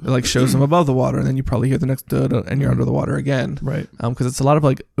it like shows them above the water, and then you probably hear the next da da, and you're under the water again. Right. Because it's a lot of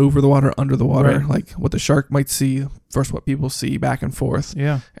like over the water, under the water, right. Like what the shark might see versus what people see, back and forth.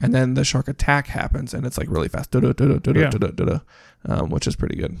 Yeah. And then the shark attack happens, and it's like really fast, which is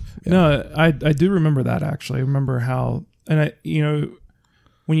pretty good. Yeah. No, I do remember that actually. I remember how, and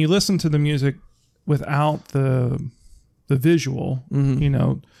when you listen to the music without the visual,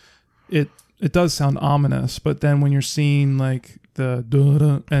 it does sound ominous, but then when you're seeing like the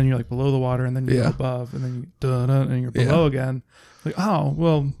da-da, and you're like below the water, and then you're above, and then you da-da, and you're below again, like, oh,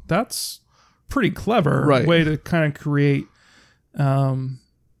 well, that's pretty clever way to kind of create, you're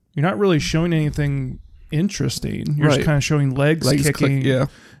not really showing anything interesting. You're just kind of showing legs kicking,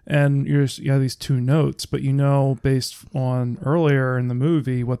 and you have these two notes, but based on earlier in the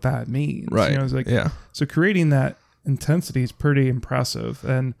movie what that means. Right. It's like, so creating that intensity is pretty impressive.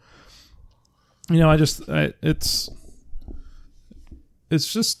 And,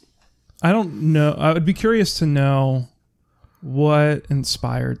 it's just, I don't know. I would be curious to know what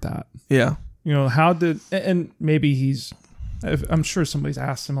inspired that. Yeah. How did, and maybe I'm sure somebody's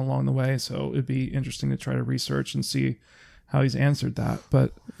asked him along the way, so it'd be interesting to try to research and see how he's answered that.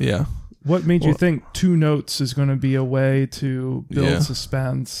 But what made you think two notes is going to be a way to build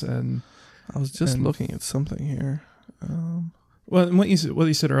suspense? And I was just looking at something here. Well, what you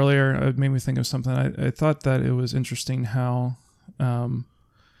said earlier made me think of something. I thought that it was interesting how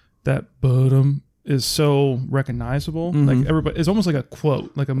that bottom is so recognizable. Mm-hmm. Like everybody, it's almost like a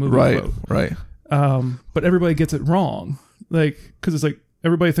quote, like a movie quote. Right. But everybody gets it wrong. Like, because it's like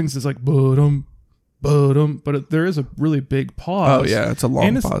everybody thinks it's like bottom, but there is a really big pause. Oh yeah, it's a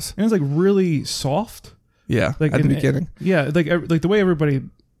long pause, and it's like really soft. Yeah, like at the beginning. Yeah, like the way everybody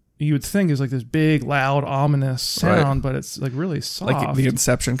you would think is like this big, loud, ominous sound, but it's like really soft. Like the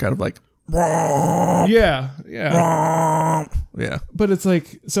Inception kind of like. Yeah. But it's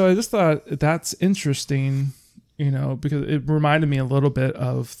like, so I just thought that's interesting, because it reminded me a little bit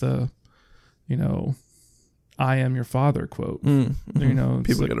of the, I am your father quote. Mm-hmm.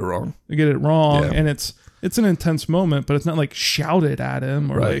 People get it wrong. They get it wrong, and it's an intense moment, but it's not like shouted at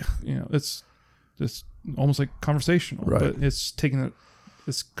him or like, it's just almost like conversational, but it's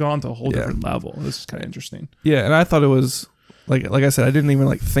it's gone to a whole different level. This is kind of interesting. Yeah, and I thought it was like I said, I didn't even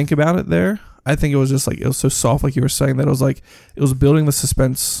like think about it there. I think it was just like it was so soft, like you were saying, that it was building the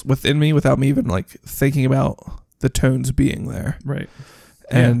suspense within me without me even like thinking about the tones being there. Right.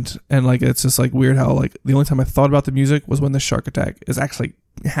 and like it's just like weird how like the only time I thought about the music was when the shark attack is actually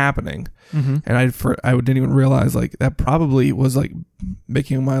happening, and I didn't even realize like that probably was like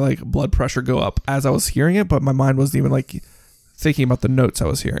making my like blood pressure go up as I was hearing it, but my mind wasn't even like thinking about the notes I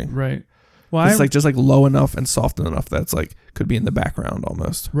was hearing. Right. Well, it's like just like low enough and soft enough that's like could be in the background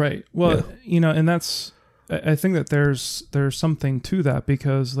almost. Right. Well, and that's, I think that there's something to that,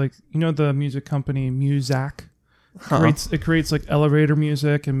 because like, the music company Muzak creates like elevator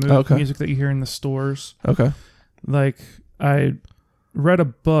music and music that you hear in the stores. Okay. Like I read a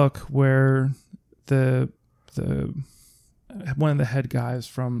book where the one of the head guys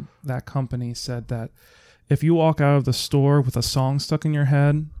from that company said that if you walk out of the store with a song stuck in your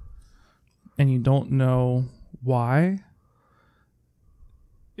head and you don't know why,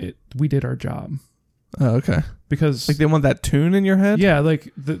 we did our job. Oh, okay. Because like they want that tune in your head? Yeah,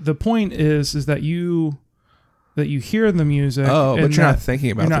 like the point is that you hear the music. Oh, but you're not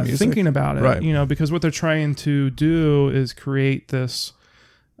thinking about the music. You're not thinking about it, right? Because what they're trying to do is create this.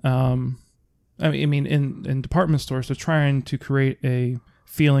 I mean, in department stores, they're trying to create a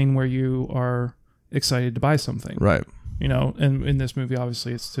feeling where you are excited to buy something, right? And in this movie,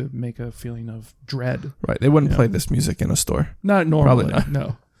 obviously, it's to make a feeling of dread. Right. They wouldn't play this music in a store. Not normally. Probably not.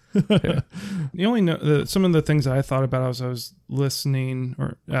 No. You only know some of the things that I thought about as I was listening,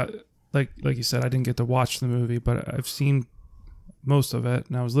 or like you said, I didn't get to watch the movie, but I've seen most of it,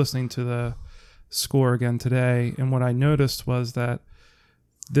 and I was listening to the score again today, and what I noticed was that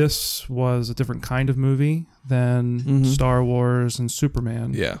this was a different kind of movie than Star Wars and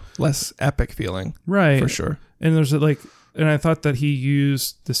Superman. Yeah, less epic feeling, right? For sure. And there's and I thought that he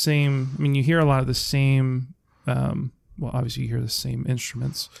used the same. I mean, you hear a lot of the same. Well, obviously you hear the same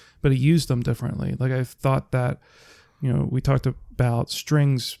instruments, but he used them differently. Like I thought that, we talked about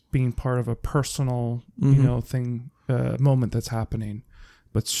strings being part of a personal, thing, moment that's happening,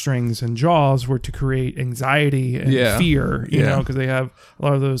 but strings and Jaws were to create anxiety and fear, you know, because they have a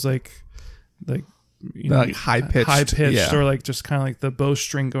lot of those like high pitched, or like just kind of like the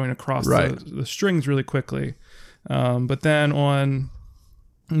bowstring going across the strings really quickly. But then on,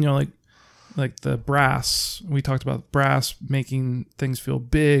 like the brass, we talked about brass making things feel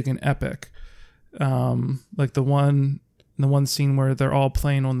big and epic. Like the one scene where they're all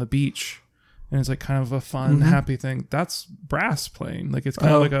playing on the beach and it's like kind of a fun, happy thing. That's brass playing. Like it's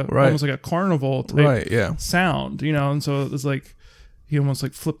kind of like almost like a carnival type sound, and so it was like, he almost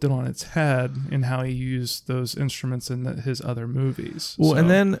like flipped it on its head in how he used those instruments in his other movies. Well, and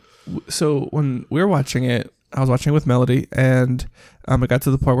then, so when we were watching it, I was watching it with Melody, and I got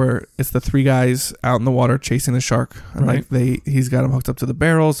to the part where it's the three guys out in the water chasing the shark, and like he's got them hooked up to the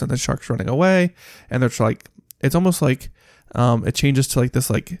barrels, and the shark's running away, and they're like, it's almost like it changes to like this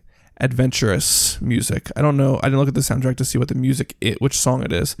like adventurous music. I don't know, I didn't look at the soundtrack to see what which song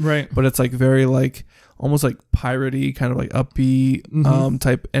it is, right? But it's like very like almost like piratey, kind of like upbeat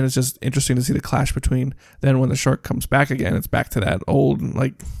type, and it's just interesting to see the clash between then when the shark comes back again, it's back to that old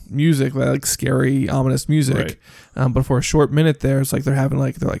like music, that like scary, ominous music. But for a short minute there, it's like they're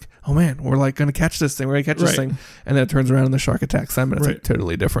like, oh man, we're like gonna catch this thing, this thing, and then it turns around and the shark attacks them, and it's like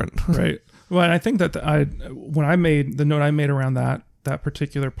totally different. Right. Well, and I think that when I made the note I made around that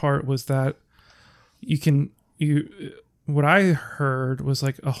particular part was that what I heard was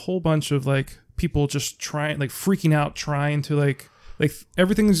like a whole bunch of like people just freaking out, trying to like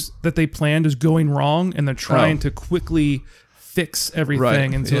everything's that they planned is going wrong, and they're trying to quickly fix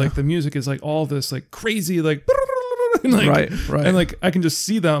everything. And so like the music is like all this like crazy like, and, like and like I can just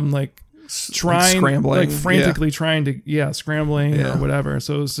see them like trying, scrambling, like frantically trying to scrambling or whatever.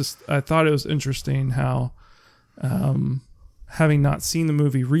 So it was just, I thought it was interesting how having not seen the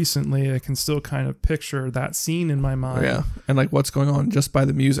movie recently, I can still kind of picture that scene in my mind. Yeah, and like what's going on just by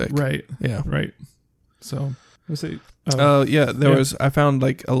the music. Right. Yeah. Right. So let's see. I found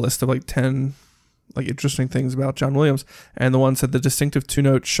like a list of like 10 like interesting things about John Williams, and the one said the distinctive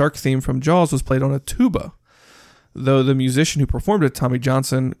 2-note shark theme from Jaws was played on a tuba. Though the musician who performed it, Tommy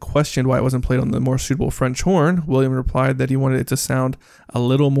Johnson, questioned why it wasn't played on the more suitable French horn, Williams replied that he wanted it to sound a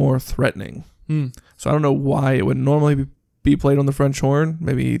little more threatening. So I don't know why it would normally be played on the French horn.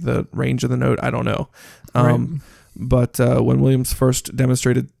 Maybe the range of the note, I don't know. But when Williams first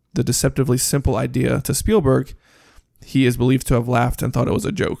demonstrated the deceptively simple idea to Spielberg, he is believed to have laughed and thought it was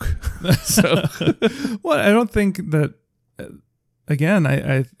a joke. So, well, I don't think that. Again,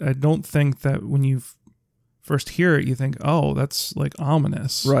 I don't think that when you first hear it, you think, oh, that's like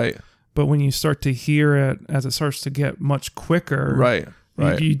ominous, right? But when you start to hear it, as it starts to get much quicker, right.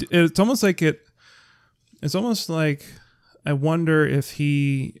 It's almost like It's almost like I wonder if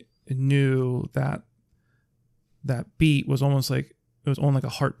he knew that beat was almost like it was on like a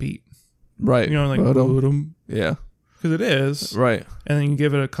heartbeat. Right. You know, like Ba-dum. Yeah. because it is. Right. And then you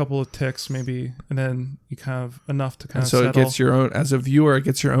give it a couple of ticks maybe, and then you kind of enough to kind And of so settle. it gets your own, as a viewer, it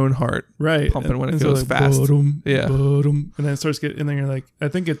gets your own heart right pumping when it and goes so fast. Yeah. and then it starts getting, and then you're like, I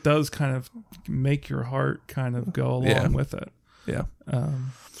think it does kind of make your heart kind of go along with it. Yeah.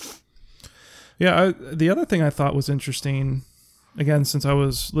 The other thing I thought was interesting, again, since I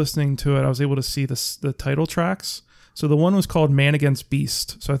was listening to it, I was able to see the title tracks. So the one was called Man Against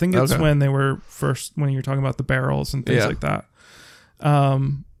Beast. So I think it's when they were first, when you're talking about the barrels and things like that.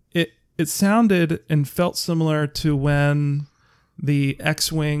 It sounded and felt similar to when the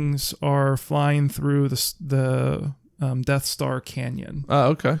X-Wings are flying through the Death Star Canyon. Oh,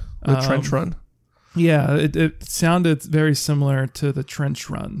 okay. The trench run. Yeah, it sounded very similar to the trench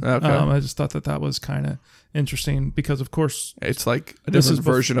run. Okay. I just thought that was kind of interesting because, of course, It's like a different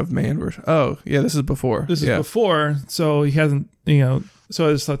version of Man version. Oh, yeah, this is before. This is before, so he hasn't, so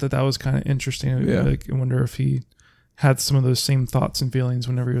I just thought that was kind of interesting. Yeah. Like, I wonder if he had some of those same thoughts and feelings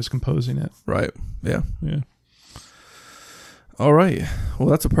whenever he was composing it. Right. Yeah. Yeah. All right. Well,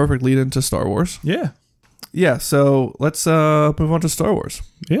 that's a perfect lead into Star Wars. Yeah. Yeah, so let's move on to Star Wars.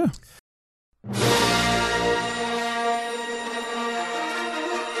 Yeah.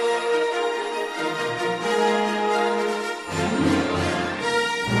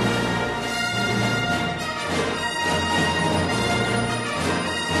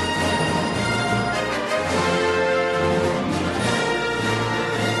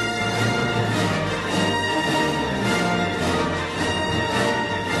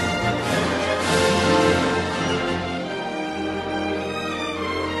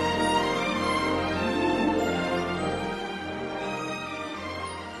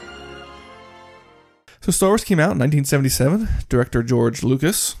 So Star Wars came out in 1977. Director George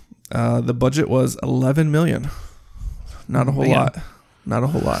Lucas. The budget was $11 million. Not a whole lot. Not a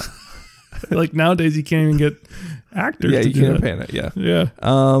whole lot. Like nowadays, you can't even get actors. Yeah, to you do can't that. pan it. Yeah. Yeah.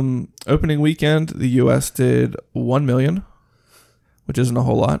 Opening weekend, the U.S. did $1 million, which isn't a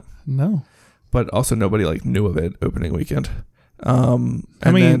whole lot. No. But also nobody knew of it opening weekend. How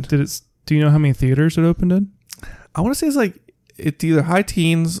many did it? Do you know how many theaters it opened in? I want to say it's either high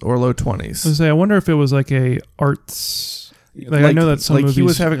teens or low 20s. I wonder if it was like a arts. I know that some movies, he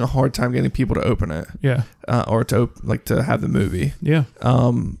was having a hard time getting people to open it. Yeah. Or to have the movie. Yeah.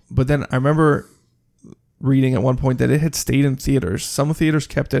 But then I remember reading at one point that it had stayed in theaters. Some theaters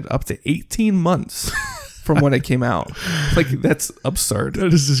kept it up to 18 months from when it came out. That's absurd.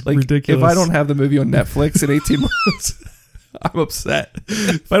 That is just ridiculous. If I don't have the movie on Netflix in 18 months, I'm upset.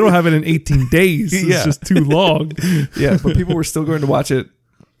 If I don't have it in 18 days, it's just too long. Yeah, but people were still going to watch it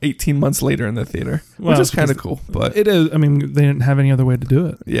 18 months later in the theater, which is kind of cool. But it is. I mean, they didn't have any other way to do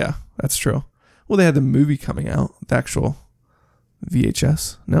it. Yeah, that's true. Well, they had the movie coming out, the actual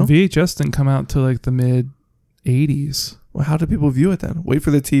VHS. No, VHS didn't come out till the mid 80s. Well, how did people view it then? Wait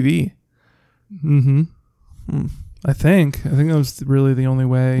for the TV. Mm-hmm. I think that was really the only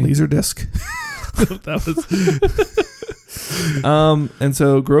way. Laserdisc. That was. And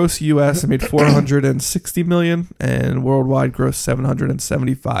so gross US made $460 million, and worldwide gross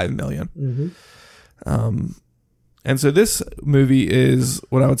 $775 million. Mm-hmm. And so this movie is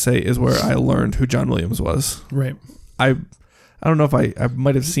what I would say is where I learned who John Williams was. Right. I don't know if I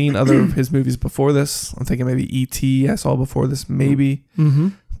might have seen other of his movies before this. I'm thinking maybe E.T. I saw before this, maybe. Mm-hmm.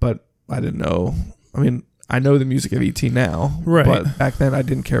 But I didn't know. I mean, I know the music of E.T. now. Right. But back then I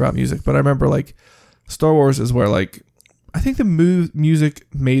didn't care about music. But I remember Star Wars is where I think the music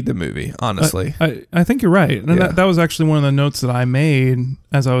made the movie, honestly. I think you're right. And that was actually one of the notes that I made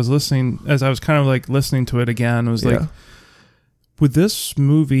as I was listening, as I was kind of listening to it again. It was would this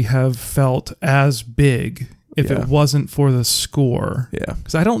movie have felt as big if it wasn't for the score? Yeah.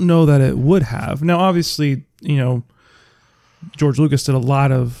 Because I don't know that it would have. Now, obviously, George Lucas did a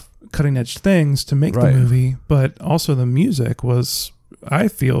lot of cutting edge things to make the movie, but also the music was, I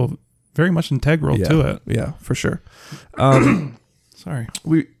feel, very much integral to it. Yeah, for sure. Sorry.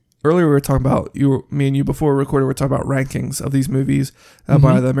 Earlier we were talking about, me and you before we recorded, we were talking about rankings of these movies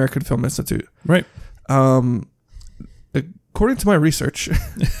by the American Film Institute. Right. According to my research,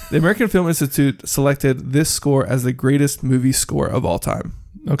 the American Film Institute selected this score as the greatest movie score of all time.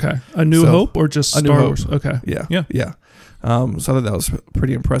 Okay. A New Hope or just Star Wars? Okay. Yeah. Yeah. Yeah. So I thought that was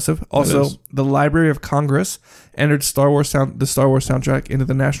pretty impressive. Also, the Library of Congress entered the Star Wars soundtrack into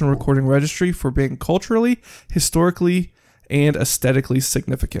the National Recording Registry for being culturally, historically, and aesthetically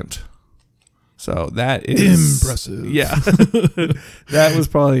significant. So that is impressive. Yeah. That was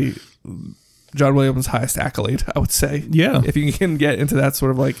probably John Williams' highest accolade, I would say. Yeah. If you can get into that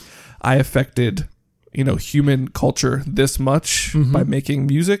sort of I affected human culture this much by making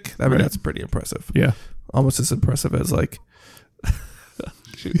music. I mean, that's pretty impressive. Yeah. Almost as impressive as like,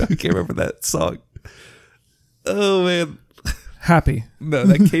 shoot, I can't remember that song. Oh man. Happy. No,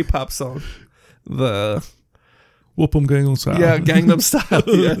 that K-pop song. The Whoopum Gangnam Style. Yeah, Gangnam Style.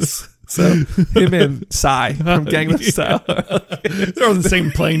 Yes. So him and Psy from Gangnam Style. They're on the same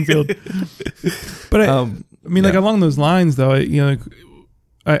playing field. But like along those lines, though,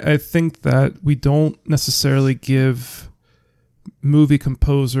 I think that we don't necessarily give movie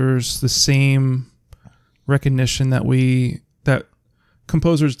composers the same recognition that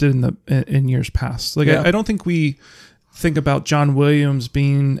composers did in years past. Like I don't think we think about John Williams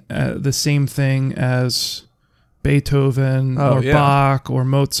being the same thing as Beethoven or Bach or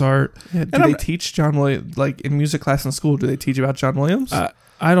Mozart. Yeah, do they teach John Williams, like in music class in school? Do they teach about John Williams?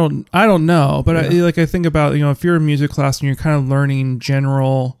 I don't know, but I think about, if you're in music class and you're kind of learning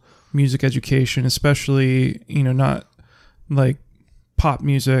general music education, especially, not like pop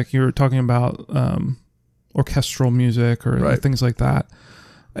music, you're talking about orchestral music or things like that.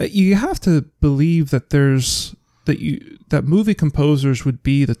 You have to believe that that movie composers would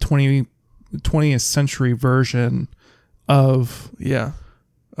be the 20th century version of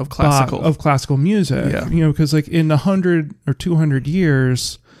classical music. Because like in 100 or 200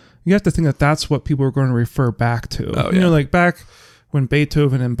 years, you have to think that that's what people are going to refer back to. Like back when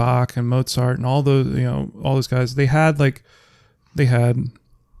Beethoven and Bach and Mozart and all those all those guys, they had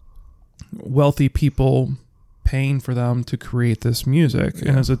wealthy people paying for them to create this music, and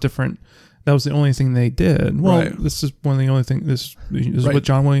it was that was the only thing they did. Well, this is one of the only things. This is what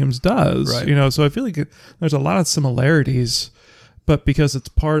John Williams does. So I feel like there's a lot of similarities, but because it's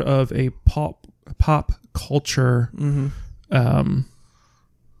part of a pop culture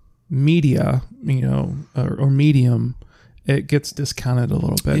media, or medium, it gets discounted a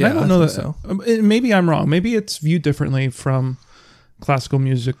little bit. Yeah, I don't know that. So. Maybe I'm wrong. Maybe it's viewed differently from classical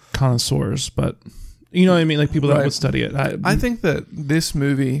music connoisseurs, but you know what I mean? Like people that would study it. I think that this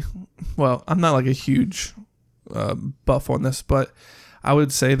movie, well, I'm not like a huge buff on this, but I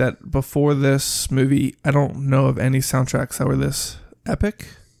would say that before this movie, I don't know of any soundtracks that were this epic.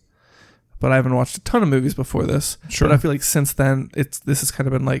 But I haven't watched a ton of movies before this. Sure. But I feel like since then, this has kind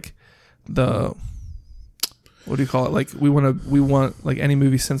of been like the, what do you call it? Like we want like any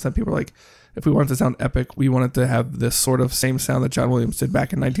movie since then. People are like, if we want it to sound epic, we want it to have this sort of same sound that John Williams did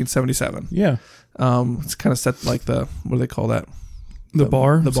back in 1977. Yeah. It's kind of set like the, what do they call that? The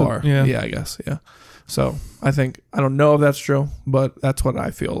bar? The bar. Yeah. Yeah, I guess. Yeah. So I don't know if that's true, but that's what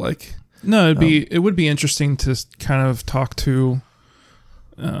I feel like. No, it would be interesting to kind of talk to,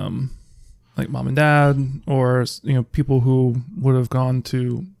 like mom and dad, or people who would have gone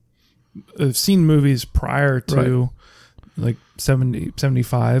to have seen movies prior to like 70,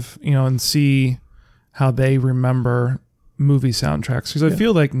 75, and see how they remember movie soundtracks. Because I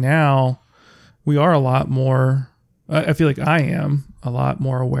feel like now we are a lot more. I feel like I am a lot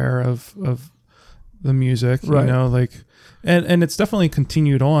more aware of the music, like, and it's definitely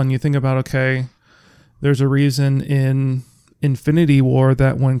continued on. You think about, okay, there's a reason in Infinity War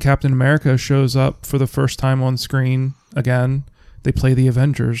that when Captain America shows up for the first time on screen again, they play the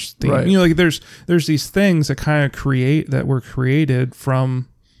Avengers theme. Like there's these things that were created from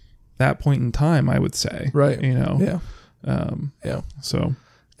that point in time, I would say. Yeah. So,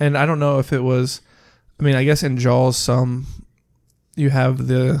 and I don't know if it was, I mean, I guess in Jaws, you have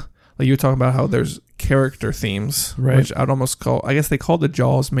like you were talking about how there's character themes, which I'd almost call, I guess they call the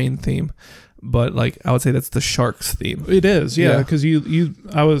Jaws main theme, but like I would say that's the shark's theme. It is, yeah, because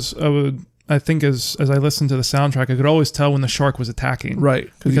I think as I listened to the soundtrack, I could always tell when the shark was attacking.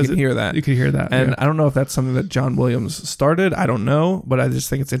 Because you can hear that. You could hear that. And I don't know if that's something that John Williams started. I don't know, but I just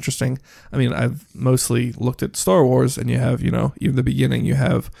think it's interesting. I mean, I've mostly looked at Star Wars, and you have, even the beginning, you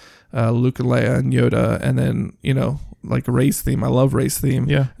have Luke and Leia and Yoda, and then, like Rey's theme. I love Rey's theme.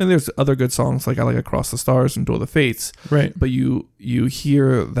 Yeah. And there's other good songs, like I like Across the Stars and Duel of the Fates. Right. But you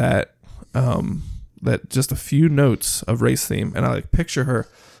hear that that just a few notes of Rey's theme, and I like picture her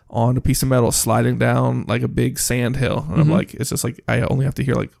on a piece of metal sliding down like a big sand hill, and I'm like, it's just like I only have to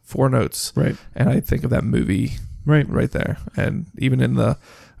hear like 4 notes, and I think of that movie right there. And even in the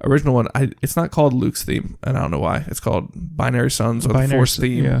original one, it's not called Luke's theme, and I don't know why. It's called Binary Suns or the Force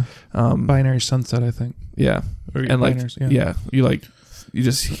theme. Yeah. Binary Sunset, I think. Yeah. And like you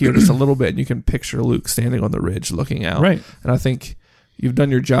just hear just a little bit, and you can picture Luke standing on the ridge looking out. Right. And I think you've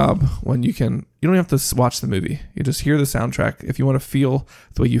done your job when you don't have to watch the movie. You just hear the soundtrack. If you want to feel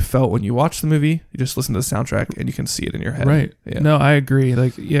the way you felt when you watched the movie, you just listen to the soundtrack and you can see it in your head. Right. Yeah. No, I agree.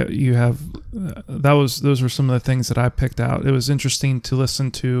 Like, yeah, you have, those were some of the things that I picked out. It was interesting to listen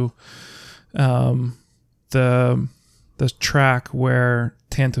to, the track where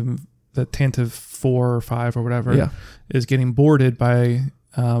Tantive 4 or 5 or whatever is getting boarded by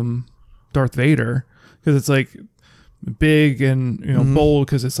Darth Vader, because it's like big and bold,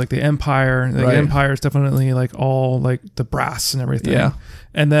 because it's like the Empire. Like the Empire is definitely like all like the brass and everything. Yeah.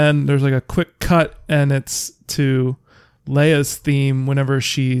 And then there's like a quick cut, and it's to Leia's theme whenever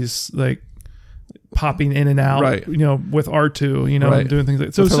she's like popping in and out, with R2, doing things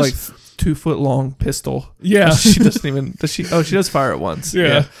like so. It's like 2 foot long pistol. Yeah, she doesn't even. Does she? Oh, she does fire it once.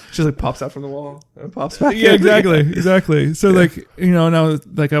 Yeah, she like pops out from the wall and pops back. Yeah, exactly. So like now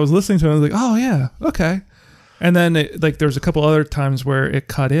like I was listening to it, I was like, oh yeah, okay. And then like there's a couple other times where it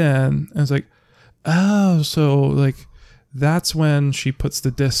cut in, and it's like, oh, so like that's when she puts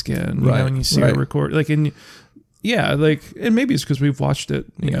the disc in, and you see her record like and and maybe it's because we've watched it,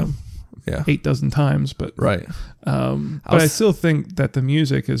 you know. 8 dozen times, but but I still think that the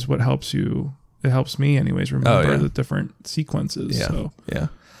music is what helps you. It helps me anyways remember the different sequences. I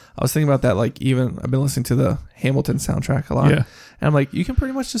was thinking about that. Like, even I've been listening to the Hamilton soundtrack a lot, and I'm like, you can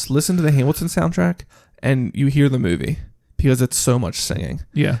pretty much just listen to the Hamilton soundtrack and you hear the movie because it's so much singing.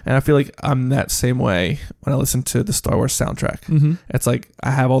 And I feel like I'm that same way when I listen to the Star Wars soundtrack. It's like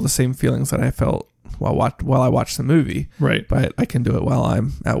I have all the same feelings that I felt while I watch the movie, but I can do it while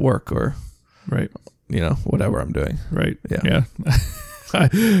I'm at work or whatever I'm doing.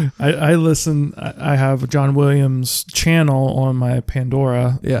 I listen. I have a John Williams channel on my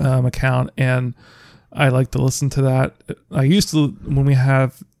Pandora account, and I like to listen to that. I used to when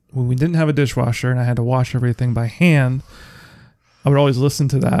we didn't have a dishwasher and I had to wash everything by hand, I would always listen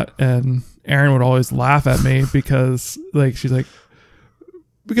to that, and Erin would always laugh at me because she's like,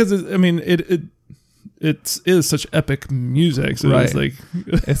 because it is such epic music. So it's like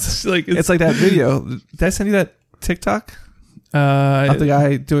it's like that video. Did I send you that TikTok? Of the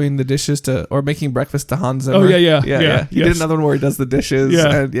guy doing the dishes or making breakfast to Hans Zimmer. Oh yeah. He did another one where he does the dishes.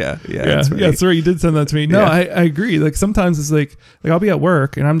 Sorry, you did send that to me. No, I agree. Like sometimes it's like I'll be at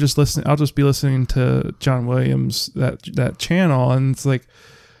work and I'm just listening. I'll just be listening to John Williams that channel, and it's like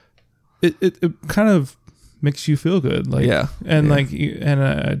it kind of makes you feel good. But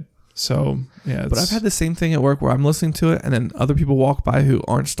I've had the same thing at work where I'm listening to it, and then other people walk by who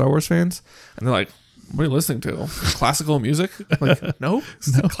aren't Star Wars fans, and they're like, "What are you listening to? Classical music?" I'm like, no,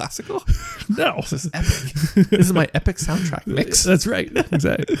 classical. No, this is epic. This is my epic soundtrack mix. That's right.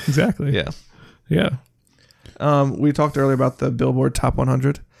 Exactly. Yeah. We talked earlier about the Billboard Top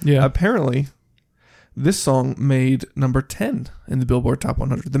 100. Yeah. Apparently, this song made number 10 in the Billboard Top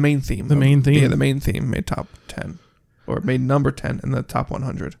 100. The main theme. Yeah, the main theme made top 10. Or made number 10 in the top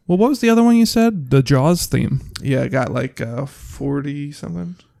 100. Well, what was the other one you said? The Jaws theme. Yeah, it got like 40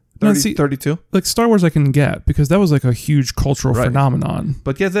 something. 32. Like Star Wars I can get because that was like a huge cultural phenomenon.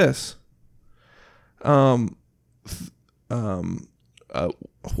 But get this. Wow.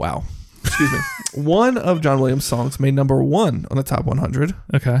 Excuse me. One of John Williams' songs made number 1 on the top 100.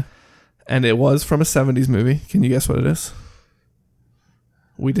 Okay. And it was from a 70s movie. Can you guess what it is?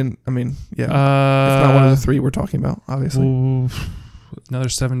 We didn't, it's not one of the 3 we're talking about, obviously. Another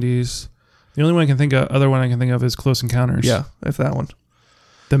 70s. The only one other one I can think of is Close Encounters. Yeah, it's that one.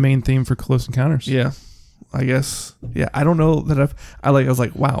 The main theme for Close Encounters. Yeah, I guess. Yeah, I don't know that I was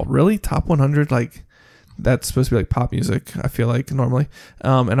like, wow, really? Top 100? Like, that's supposed to be like pop music, I feel like, normally.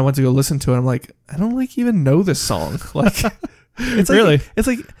 And I went to go listen to it, and I'm like, I don't like even know this song. Like, it's like, really? It's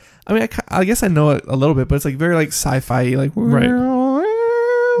like, I mean, I guess I know it a little bit, but it's like very like sci-fi, like,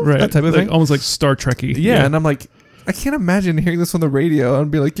 that type of thing. Almost like Star Trek-y. Yeah, and I'm like, I can't imagine hearing this on the radio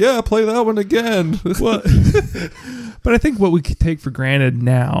and be like, yeah, play that one again. What? But I think what we could take for granted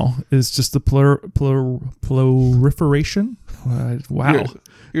now is just the proliferation. Wow.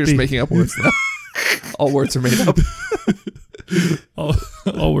 You're just making up words now. All words are made up.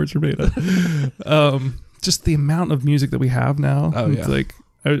 all words are made up. Just the amount of music that we have now. Oh, yeah. It's like,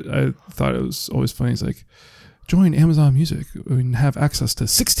 I thought it was always funny. It's like, join Amazon Music and have access to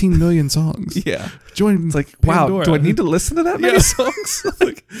 16 million songs. Yeah. Join. It's like, Pandora. Wow, do I need to listen to that many songs?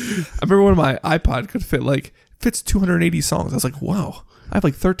 Like, I remember when my iPod could fits 280 songs. I was like, wow, I have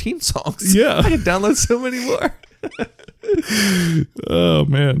like 13 songs. Yeah. I can download so many more. Oh,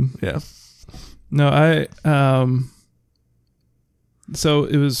 man. Yeah. No, so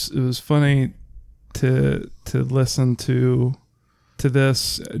it was funny to listen to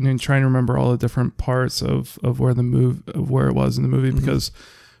this and trying to remember all the different parts of where where it was in the movie, because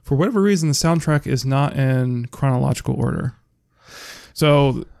for whatever reason the soundtrack is not in chronological order.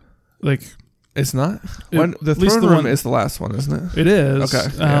 So like it's not the throne room is the last one, isn't it? It is. Okay.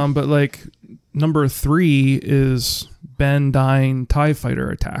 But like number 3 is Ben dying TIE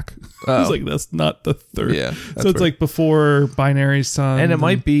fighter attack. Oh. It's like, that's not the third. Yeah. So it's like before Binary Sun. And it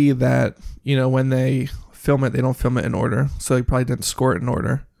might be that, when they film it, they don't film it in order. So he probably didn't score it in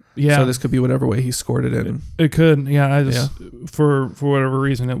order. Yeah. So this could be whatever way he scored it in. It could. Yeah. I just, for whatever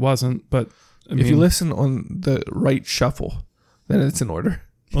reason, it wasn't. But if you listen on the right shuffle, then it's in order.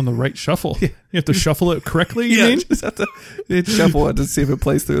 On the right shuffle? Yeah. You have to shuffle it correctly, you yeah, mean? Just have to shuffle it to see if it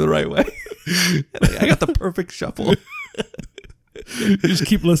plays through the right way. I got the perfect shuffle. You just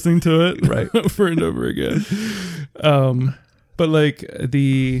keep listening to it right over and over again. But like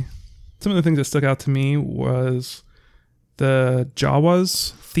some of the things that stuck out to me was the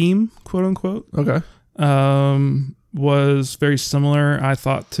Jawas theme, quote unquote. Okay. Was very similar, I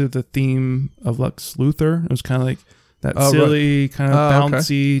thought, to the theme of Lex Luthor. It was kind of like that silly, kind of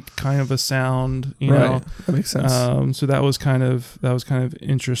bouncy kind of a sound, you know. That makes sense. So that was kind of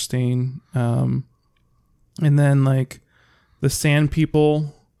interesting. And then like the Sand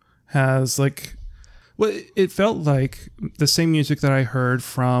People has like, well, it felt like the same music that I heard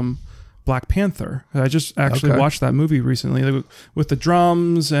from Black Panther. I just actually watched that movie recently, like, with the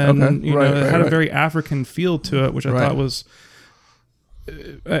drums and it had a very African feel to it, which I thought was.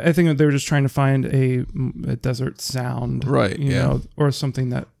 I think that they were just trying to find a desert sound, you know, or something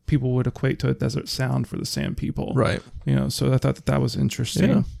that people would equate to a desert sound for the Sand People, right? So I thought that was interesting.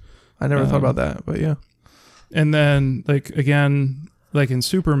 Yeah. I never thought about that, but yeah. And then, like again, like in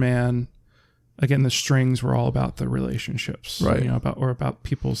Superman, again the strings were all about the relationships, right? About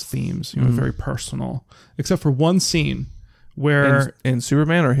people's themes, very personal. Except for one scene where in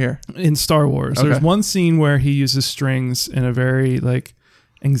Superman or here in Star Wars, there's one scene where he uses strings in a very like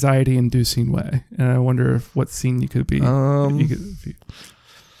anxiety-inducing way, and I wonder what scene you could be. I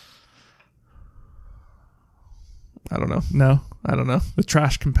don't know. No, I don't know. The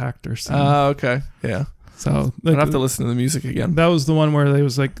trash compactor scene. Okay, yeah. So like, I'd have to listen to the music again. That was the one where they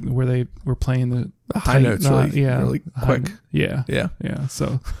were playing the high notes, really quick. Yeah.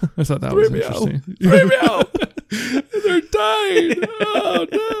 So I thought that 3 was interesting. 3 meow. They're dying. Oh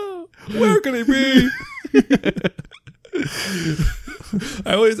no! Where can he be?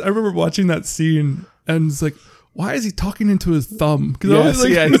 I remember watching that scene and it's like, why is he talking into his thumb? He's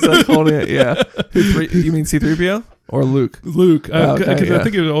like holding it. Yeah. You mean C-3PO or Luke? Luke. I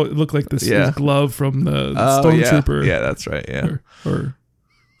think it looked like this his glove from the Stormtrooper. Yeah, that's right. Yeah. Or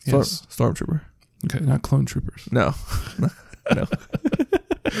Stormtrooper. Okay, not clone troopers. No.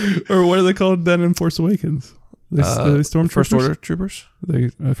 Or what are they called then in Force Awakens? Stormtroopers? First Order troopers?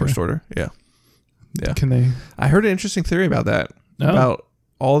 First Order, yeah. Can they? I heard an interesting theory about that. About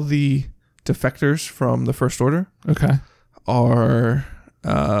all the defectors from the First Order. Okay. Are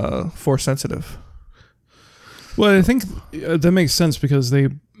Force sensitive. Well, I think that makes sense because they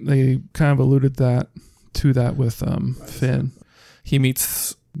kind of alluded to that with Finn. He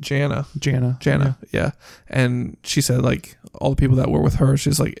meets Jannah, yeah. And she said like all the people that were with her,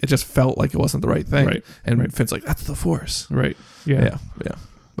 she's like, it just felt like it wasn't the right thing. Right. And Finn's like, that's the Force. Right. Yeah.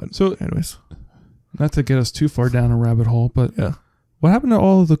 But so anyways, not to get us too far down a rabbit hole, but what happened to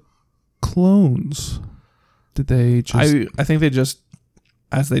all of the clones? Did they just? I think they just,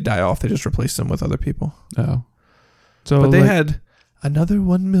 as they die off, they just replace them with other people. Oh. So, but they had another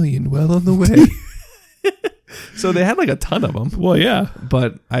 1 million well on the way. So they had like a ton of them. Well, yeah.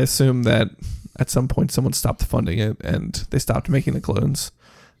 But I assume that at some point someone stopped funding it and they stopped making the clones.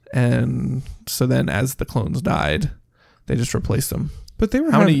 And so then as the clones died, they just replaced them. But they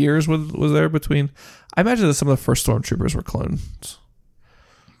were how many years was there between? I imagine that some of the first stormtroopers were clones.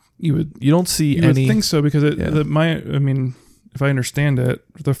 You don't see any. You would think so because if I understand it,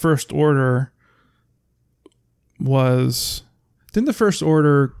 the First Order didn't the First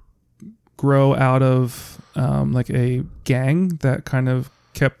Order grow out of like a gang that kind of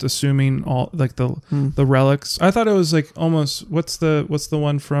kept assuming all like the relics? I thought it was like almost what's the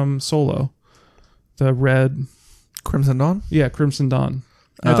one from Solo, the red Crimson Dawn. Yeah, Crimson Dawn.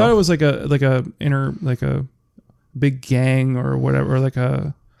 I thought it was like a big gang or whatever, or like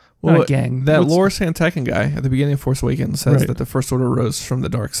a not a gang. That Lor San Tekka guy at the beginning of Force Awakens says that the First Order rose from the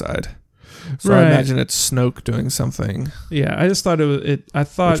dark side. So I imagine it's Snoke doing something. Yeah, I just thought I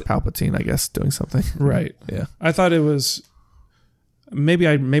thought Palpatine, I guess, doing something. Right. Yeah. I thought it was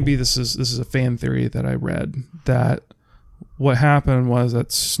maybe this is a fan theory that I read, that what happened was that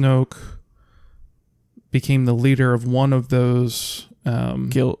Snoke became the leader of one of those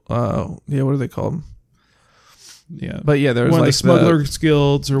guild. What do they call them? Yeah, but yeah, there was one like of the smugglers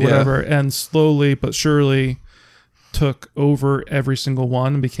guilds or whatever, and slowly but surely took over every single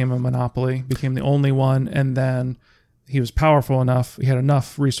one and became a monopoly, became the only one. And then he was powerful enough, he had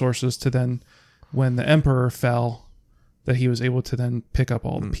enough resources to then, when the Emperor fell, that he was able to then pick up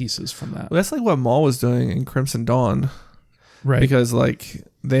all the pieces from that. Well, that's like what Maul was doing in Crimson Dawn, Right. because like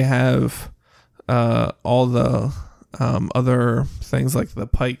they have all the other things like the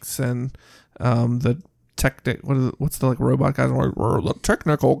pikes and the what's the like robot guys like, we're the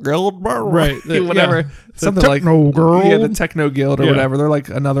technical guild, Right. whatever, Yeah. something like the techno guild or whatever. They're like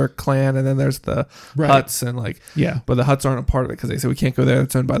another clan, and then there's the Hutts, and like but the Hutts aren't a part of it because they say we can't go there.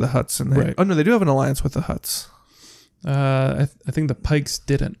 It's owned by the Hutts, and oh no, they do have an alliance with the Hutts. I think the Pikes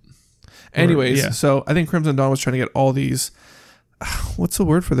didn't. Anyways, so I think Crimson Dawn was trying to get all these. What's the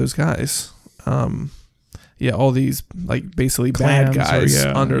word for those guys? All these like basically Clans bad guys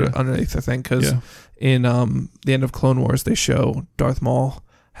underneath the thing, because in the end of Clone Wars they show Darth Maul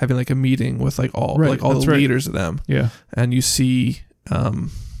having like a meeting with like all the leaders of them. Yeah, and you see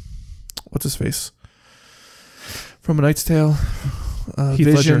what's his face from A Knight's Tale,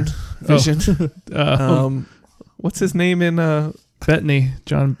 Vision. What's his name in Bettany?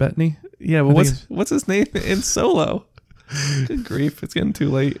 John Bettany. Yeah, but what's his name in Solo? Good grief, it's getting too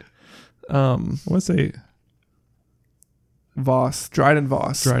late. What's a Voss? Dryden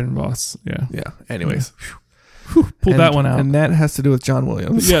Voss. Yeah. Yeah. Anyways, pulled that one out, and that has to do with John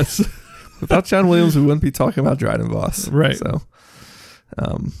Williams. Yes. Without John Williams, we wouldn't be talking about Dryden Voss. Right. So,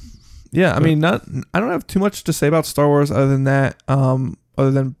 I mean, I don't have too much to say about Star Wars other than that.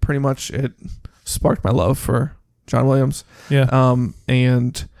 Other than pretty much it sparked my love for John Williams. Yeah.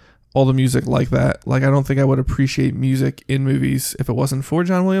 And all the music like that. Like, I don't think I would appreciate music in movies if it wasn't for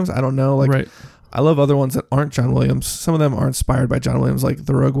John Williams. I don't know. Like, I love other ones that aren't John Williams. Some of them are inspired by John Williams, like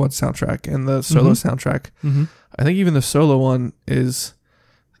the Rogue One soundtrack and the Solo soundtrack. Mm-hmm. I think even the Solo one is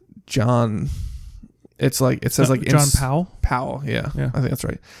John. It's like, it says like John Powell. Powell, yeah, I think that's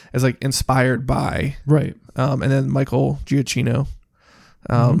right. It's like inspired by and then Michael Giacchino.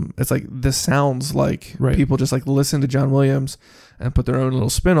 It's like, this sounds like people just like listen to John Williams and put their own little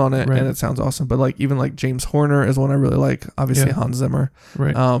spin on it, and it sounds awesome. But like even like James Horner is one I really like. Obviously Hans Zimmer,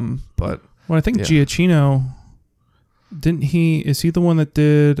 but well, I think Giacchino is he the one that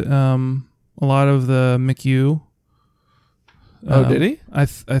did a lot of the McHugh? Did he? I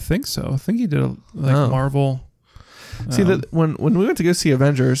think so. I think he did Marvel. See that when we went to go see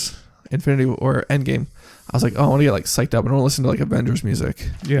Avengers Infinity or Endgame, I was like, oh, I want to get like psyched up and I want to listen to like Avengers music,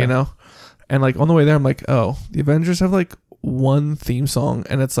 you know? And like on the way there, I'm like, oh, the Avengers have like one theme song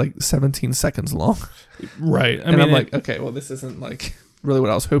and it's like 17 seconds long. Right. I mean, I'm like, okay, well, this isn't like really what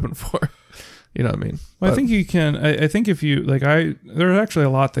I was hoping for. You know what I mean? Well, I think you can, I think if you, like there's actually a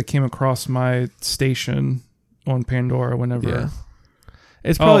lot that came across my station on Pandora whenever. Yeah.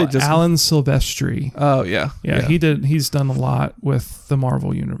 It's probably just Alan Silvestri. Oh, yeah. Yeah. He's done a lot with the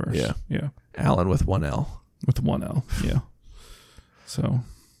Marvel universe. Yeah. Yeah. Alan with one L. With one L. Yeah. So.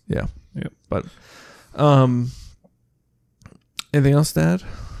 Yeah. Yeah. But, anything else to add?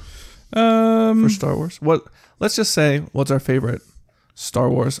 For Star Wars? Let's just say, what's our favorite Star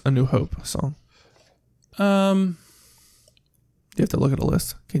Wars A New Hope song? You have to look at a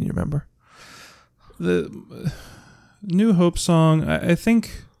list. Can you remember? The New Hope song, I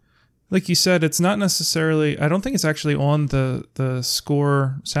think, like you said, it's not necessarily, I don't think it's actually on the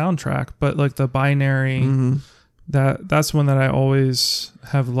score soundtrack, but like the binary, that's one that I always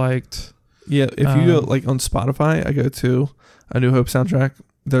have liked. Yeah, if you go like on Spotify, I go to A New Hope soundtrack,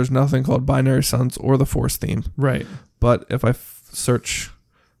 there's nothing called Binary Suns or the Force theme. Right. But if I search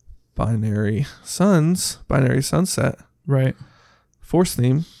Binary Suns, Binary Sunset, right, Force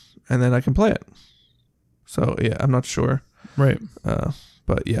theme, and then I can play it. So yeah, I'm not sure. Right.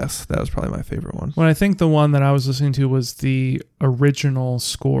 But yes, that was probably my favorite one. Well, I think the one that I was listening to was the original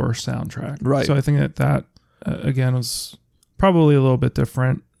score soundtrack. Right. So I think that again was probably a little bit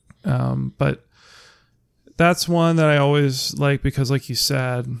different. But that's one that I always like because, like you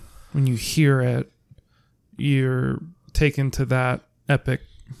said, when you hear it, you're taken to that epic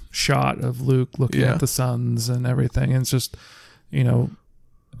shot of Luke looking at the suns and everything. And it's just,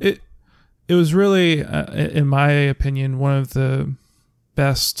 it was really, in my opinion, one of the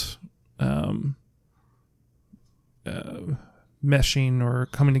best meshing or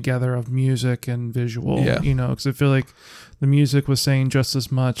coming together of music and visual, because I feel like the music was saying just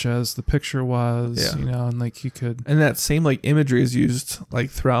as much as the picture was, and like you could. And that same like imagery is used like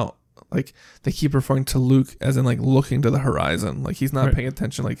throughout. Like they keep referring to Luke as in like looking to the horizon, like he's not paying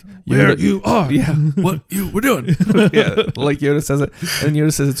attention. Like where you are, what you were doing, like Yoda says it, and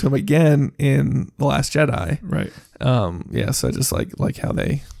Yoda says it to him again in The Last Jedi, right? So I just like how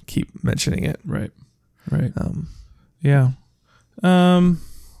they keep mentioning it, right.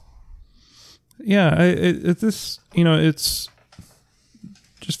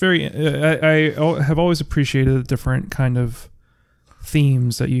 just very. I have always appreciated the different kind of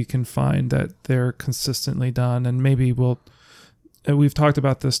themes that you can find that they're consistently done, and maybe we've talked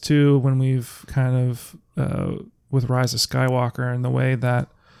about this too when we've kind of with Rise of Skywalker and the way that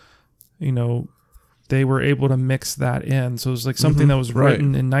they were able to mix that in. So it was like something that was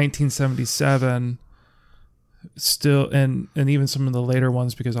written in 1977 still, and even some of the later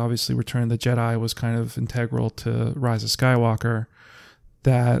ones, because obviously Return of the Jedi was kind of integral to Rise of Skywalker,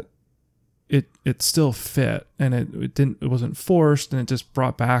 that it still fit, and it wasn't forced, and it just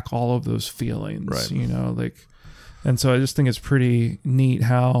brought back all of those feelings, right. And so I just think it's pretty neat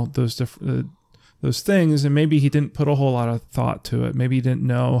how those those things, and maybe he didn't put a whole lot of thought to it. Maybe he didn't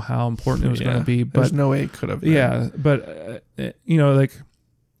know how important it was going to be, but there's no way it could have been. Yeah, but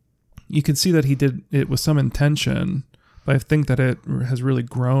you can see that he did it with some intention, but I think that it has really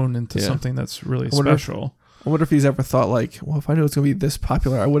grown into something that's really special. I wonder if he's ever thought like, well, if I knew it's going to be this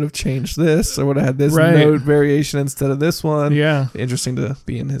popular, I would have changed this. I would have had this note variation instead of this one. Yeah. Interesting to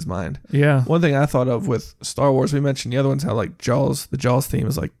be in his mind. Yeah. One thing I thought of with Star Wars, we mentioned the other ones, how like Jaws, the Jaws theme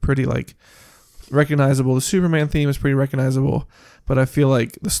is like pretty like recognizable. The Superman theme is pretty recognizable, but I feel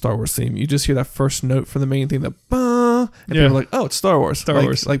like the Star Wars theme, you just hear that first note for the main theme, that bah, and people are like, oh, it's Star Wars. Star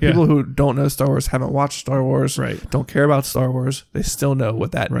Wars. Like people who don't know Star Wars, haven't watched Star Wars, don't care about Star Wars, they still know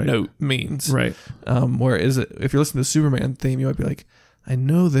what that note means. Right. Whereas if you're listening to the Superman theme, you might be like, I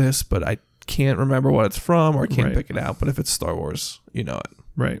know this, but I can't remember what it's from, or I can't pick it out. But if it's Star Wars, you know it.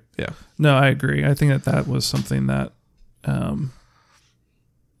 Right. Yeah. No, I agree. I think that was something that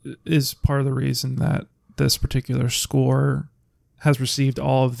is part of the reason that this particular score has received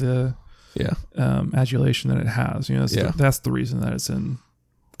all of the adulation that it has. That's the reason that it's in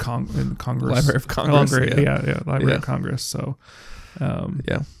Congress, Library of Congress. Library of Congress. So,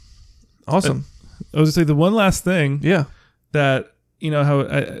 awesome. I was gonna say the one last thing. Yeah, that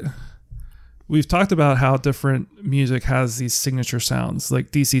how we've talked about how different music has these signature sounds.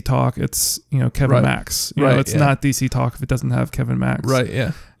 Like DC Talk, it's Kevin Max. It's not DC Talk if it doesn't have Kevin Max. Right.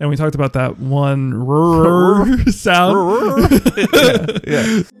 Yeah. And we talked about that one sound.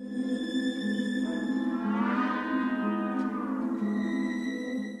 yeah.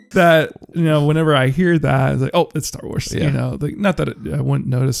 That whenever I hear that, it's like, oh, it's Star Wars. Not that I wouldn't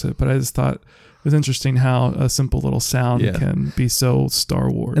notice it, but I just thought it was interesting how a simple little sound can be so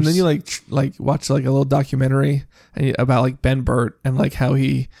Star Wars. And then you like watch like a little documentary about like Ben Burtt and like how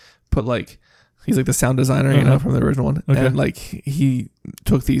he put like, he's like the sound designer, from the original one. Okay. And like he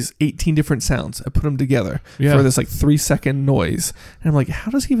took these 18 different sounds and put them together for this like 3-second noise. And I'm like, how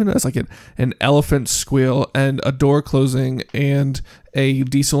does he even know? It's like an elephant squeal and a door closing and a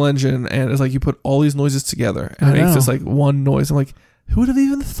diesel engine. And it's like you put all these noises together and it makes this like one noise. I'm like, who would have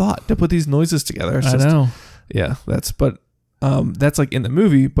even thought to put these noises together? It's just, know. Yeah, that's like in the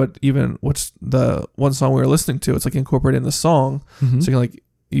movie, but even what's the one song we were listening to, it's like incorporated in the song. Mm-hmm. So you can like,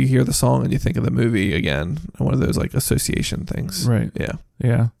 you hear the song and you think of the movie again. One of those like association things. Right. Yeah.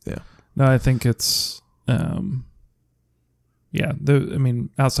 Yeah. Yeah. No, I think it's, outside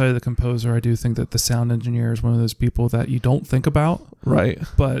of the composer, I do think that the sound engineer is one of those people that you don't think about. Right.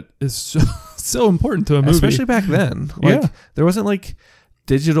 But is so important to a movie. Especially back then. There wasn't like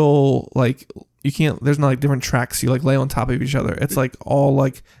digital, like there's not like different tracks you like lay on top of each other. It's like all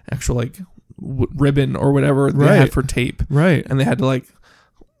like actual like ribbon or whatever they had for tape. Right. And they had to like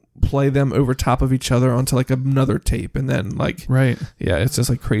play them over top of each other onto like another tape, and then like it's just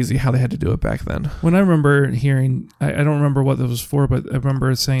like crazy how they had to do it back then. When I remember hearing, I don't remember what that was for, but I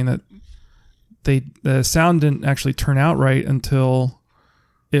remember saying that the sound didn't actually turn out right until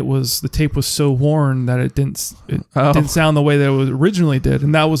the tape was so worn that it didn't sound the way that it originally did,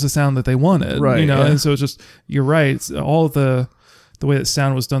 and that was the sound that they wanted, right? And so it's just, you're right, it's all the way that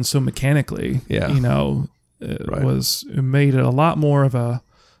sound was done so mechanically, it made it a lot more of a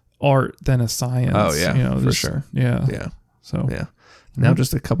art than a science. Oh yeah, for sure. Yeah. So now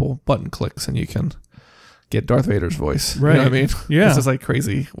just a couple button clicks and you can get Darth Vader's voice. Right. You know what I mean? Yeah. This is like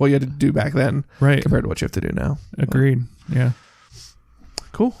crazy what you had to do back then, right, compared to what you have to do now. Agreed. Yeah.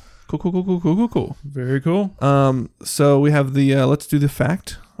 Cool. Very cool. So we have the let's do the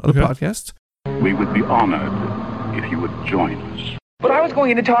fact of the podcast. We would be honored if you would join us. But I was going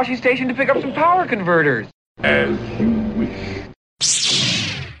into Toshi Station to pick up some power converters. As you wish.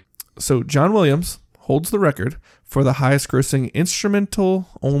 So John Williams holds the record for the highest grossing instrumental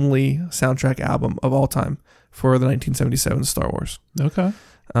only soundtrack album of all time for the 1977 Star Wars. Okay.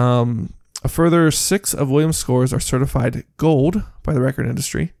 A further 6 of Williams' scores are certified gold by the record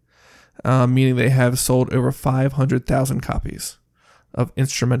industry, meaning they have sold over 500,000 copies of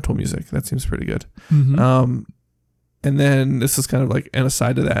instrumental music. That seems pretty good. Mm-hmm. And then this is kind of like an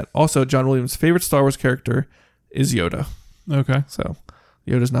aside to that. Also, John Williams' favorite Star Wars character is Yoda. Okay. So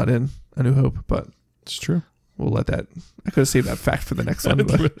Yoda's not in A New Hope, but It's true. we'll let that. I could have saved that fact for the next one,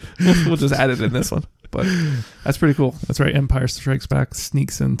 but we'll just add it in this one. But that's pretty cool. That's right. Empire Strikes Back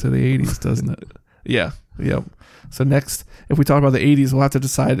sneaks into the 80s, doesn't it? Yeah. Yep. So next, if we talk about the 80s, we'll have to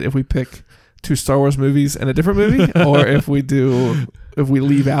decide if we pick 2 Star Wars movies and a different movie, or if we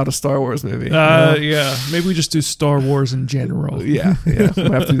leave out a Star Wars movie. Yeah. Maybe we just do Star Wars in general. Yeah.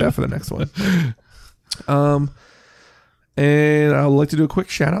 We'll have to do that for the next one. And I would like to do a quick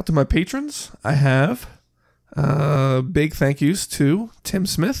shout out to my patrons. I have big thank yous to Tim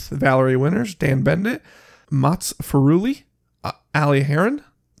Smith, Valerie Winters, Dan Bendit, Mats Ferruli, Ali Heron,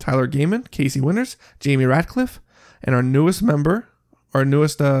 Tyler Gaiman, Casey Winters, Jamie Ratcliffe, and our newest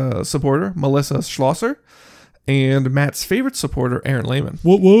supporter, Melissa Schlosser, and Matt's favorite supporter, Aaron Lehman.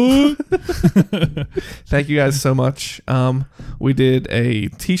 What? Thank you guys so much. We did a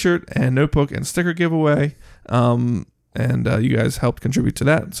t-shirt and notebook and sticker giveaway. And you guys helped contribute to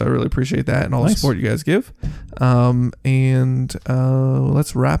that. So I really appreciate that and all the support you guys give. And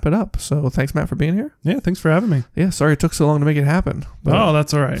let's wrap it up. So thanks, Matt, for being here. Yeah, thanks for having me. Yeah, sorry it took so long to make it happen. But,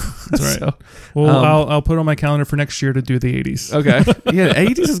 that's all right. That's all right. So, well, I'll put on my calendar for next year to do the 80s. Okay. Yeah,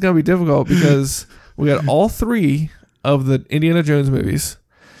 80s is going to be difficult because we got all 3 of the Indiana Jones movies.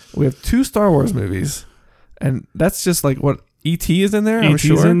 We have 2 Star Wars movies. And that's just like what E.T. is in there, I'm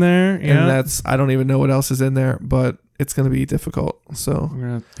E.T.'s sure. in there, yeah. And I don't even know what else is in there, but it's going to be difficult. So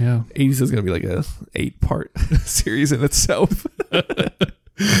 80s is going to be like a 8-part series in itself.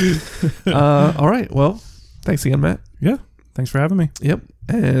 All right. Well, thanks again, Matt. Yeah. Thanks for having me. Yep.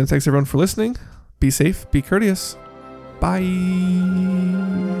 And thanks everyone for listening. Be safe. Be courteous. Bye.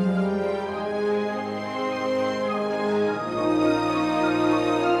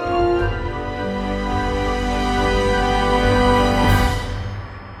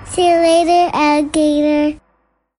 See you later, alligator.